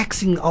be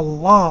asking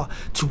Allah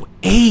to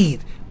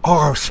aid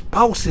our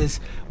spouses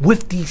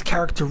with these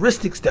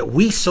characteristics that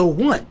we so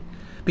want.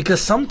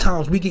 Because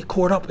sometimes we get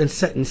caught up in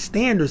setting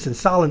standards and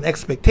solid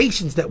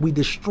expectations that we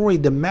destroy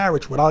the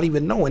marriage without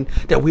even knowing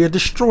that we are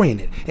destroying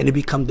it. And it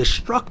becomes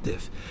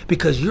destructive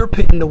because you're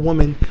pitting the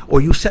woman,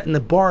 or you setting the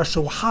bar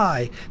so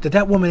high that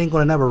that woman ain't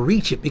going to never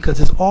reach it,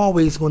 because it's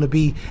always going to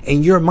be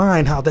in your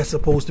mind how that's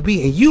supposed to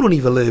be. And you don't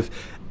even live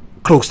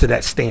close to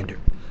that standard.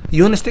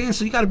 You understand?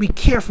 So you got to be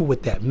careful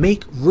with that.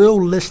 Make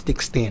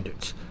realistic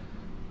standards.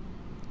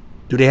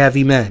 Do they have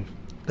Iman?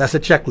 That's a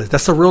checklist.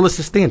 That's a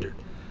realistic standard.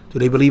 Do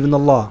they believe in the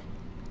law?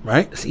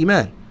 Right? That's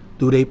Iman.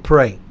 Do they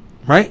pray?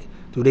 Right?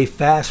 Do they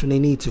fast when they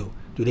need to?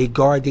 Do they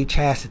guard their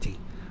chastity?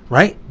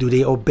 Right? Do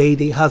they obey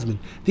their husband?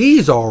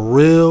 These are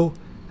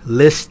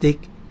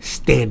realistic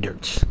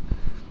standards.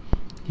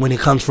 When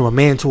it comes from a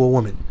man to a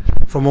woman.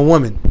 From a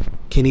woman,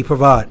 can he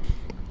provide?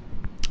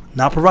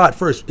 Not provide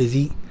first. Does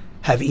he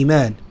have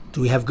Iman?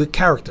 Do he have good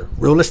character?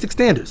 Realistic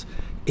standards.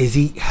 Is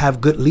he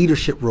have good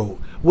leadership role?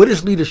 What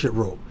is leadership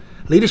role?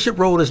 Leadership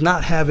role is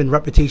not having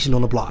reputation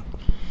on the block,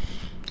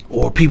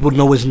 or people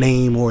know his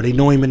name, or they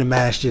know him in the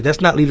masjid.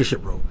 That's not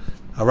leadership role.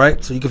 All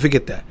right, so you can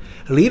forget that.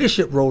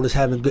 Leadership role is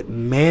having good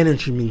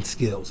managing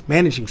skills.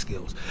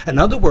 In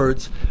other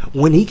words,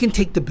 when he can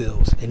take the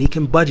bills and he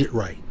can budget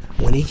right,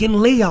 when he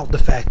can lay out the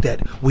fact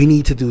that we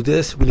need to do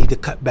this, we need to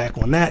cut back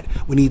on that,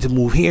 we need to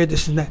move here,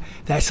 this and that.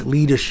 That's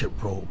leadership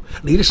role.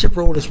 Leadership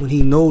role is when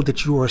he knows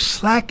that you are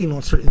slacking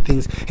on certain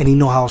things, and he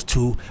knows how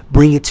to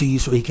bring it to you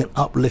so he can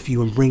uplift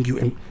you and bring you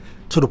in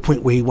to the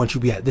point where he wants you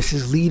to be at. This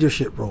is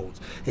leadership roles.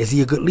 Is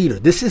he a good leader?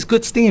 This is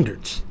good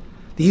standards.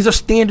 These are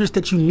standards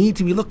that you need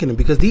to be looking at,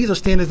 because these are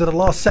standards that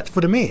Allah set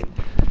for the man.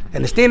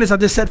 And the standards I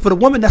just set for the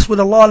woman, that's what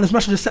Allah and His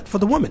Messenger set for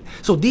the woman.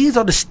 So these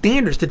are the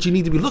standards that you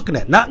need to be looking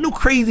at. Not no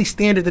crazy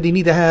standard that he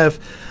need to have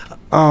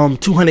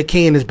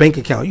 $200K in his bank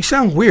account. You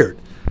sound weird.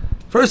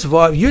 First of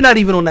all, if you're not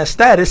even on that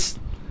status,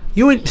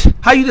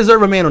 how you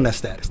deserve a man on that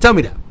status? Tell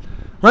me that.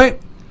 Right?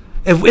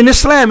 If in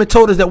Islam it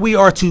told us that we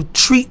are to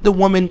treat the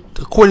woman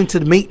according to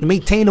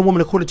maintain the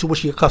woman according to what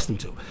she's accustomed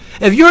to.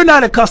 If you're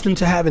not accustomed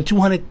to having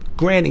 200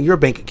 grand in your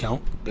bank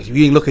account, because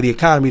you ain't look at the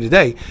economy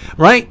today,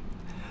 right?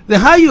 Then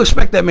how you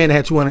expect that man to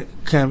have 200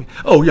 grand?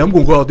 Oh yeah, I'm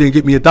gonna go out there and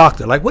get me a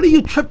doctor. Like, what are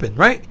you tripping,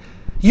 right?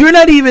 You're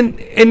not even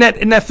in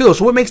that field.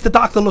 So what makes the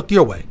doctor look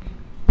your way?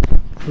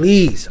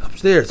 Please,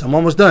 upstairs. I'm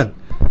almost done.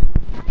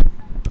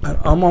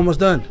 I'm almost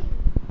done.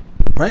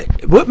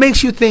 Right? What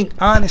makes you think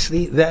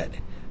honestly that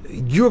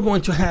you're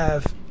going to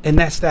have in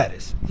that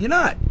status? You're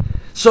not.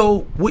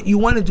 So what you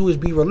want to do is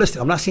be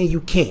realistic. I'm not saying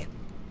you can't.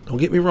 Don't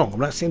get me wrong. I'm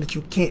not saying that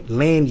you can't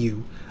land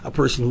you a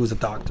person who is a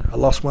doctor.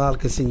 Allah subhanahu wa ta'ala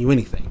can send you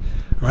anything.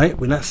 Right?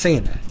 We're not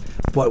saying that.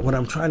 But what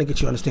I'm trying to get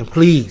you to understand,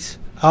 please,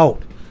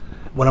 out.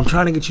 What I'm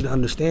trying to get you to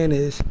understand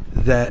is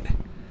that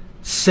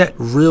set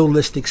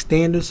realistic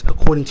standards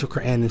according to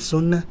Quran and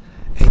Sunnah,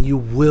 and you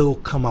will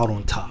come out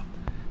on top.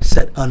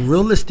 Set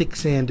unrealistic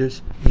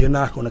standards, you're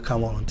not going to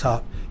come out on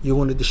top. You're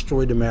going to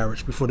destroy the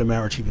marriage before the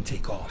marriage even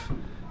take off.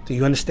 Do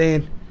you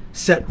understand?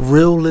 Set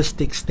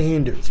realistic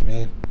standards,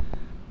 man.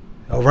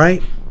 All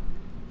right?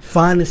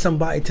 Finding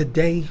somebody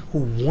today who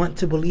want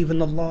to believe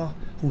in Allah,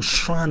 who's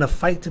trying to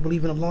fight to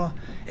believe in Allah,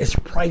 it's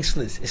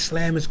priceless.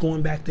 Islam is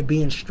going back to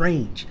being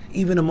strange,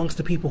 even amongst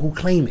the people who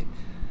claim it.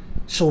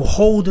 So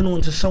holding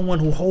on to someone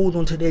who holds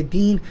on to their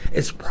deen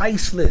is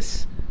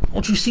priceless.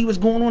 Don't you see what's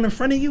going on in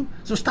front of you?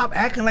 So stop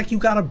acting like you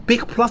got a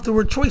big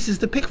plethora of choices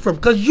to pick from,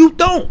 because you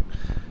don't.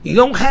 You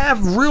don't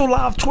have real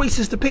live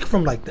choices to pick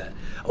from like that.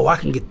 Oh, I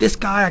can get this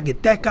guy, I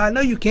get that guy. No,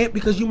 you can't,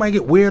 because you might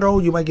get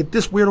weirdo. You might get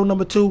this weirdo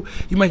number 2.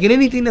 You might get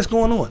anything that's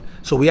going on.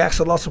 So we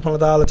ask Allah subhanahu wa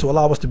ta'ala to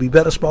allow us to be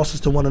better spouses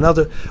to one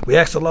another. We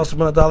ask Allah subhanahu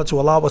wa ta'ala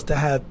to allow us to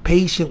have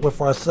patience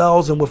with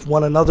ourselves and with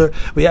one another.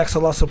 We ask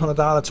Allah subhanahu wa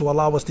ta'ala to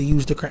allow us to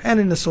use the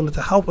Quran and the Sunnah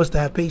to help us to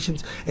have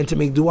patience and to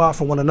make dua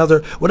for one another.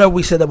 Whatever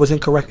we said that was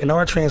incorrect in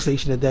our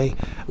translation today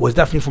was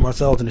definitely from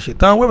ourselves and the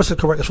shaitan. Whatever was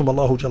correct is from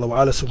Allah Jalla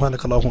wa Ala.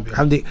 Subhanaka Allahumma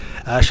bihamdik.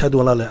 Ashhadu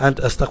an la ilaha illa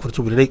anta astaghfiruka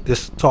wa atubu ilayk.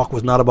 This talk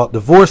was not about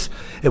divorce.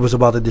 It was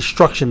about the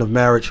destruction of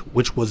marriage,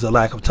 which was a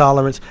lack of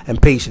tolerance and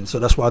patience. So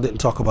that's why I didn't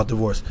talk about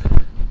divorce.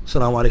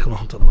 Assalamu alaikum wa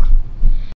rahmatullah.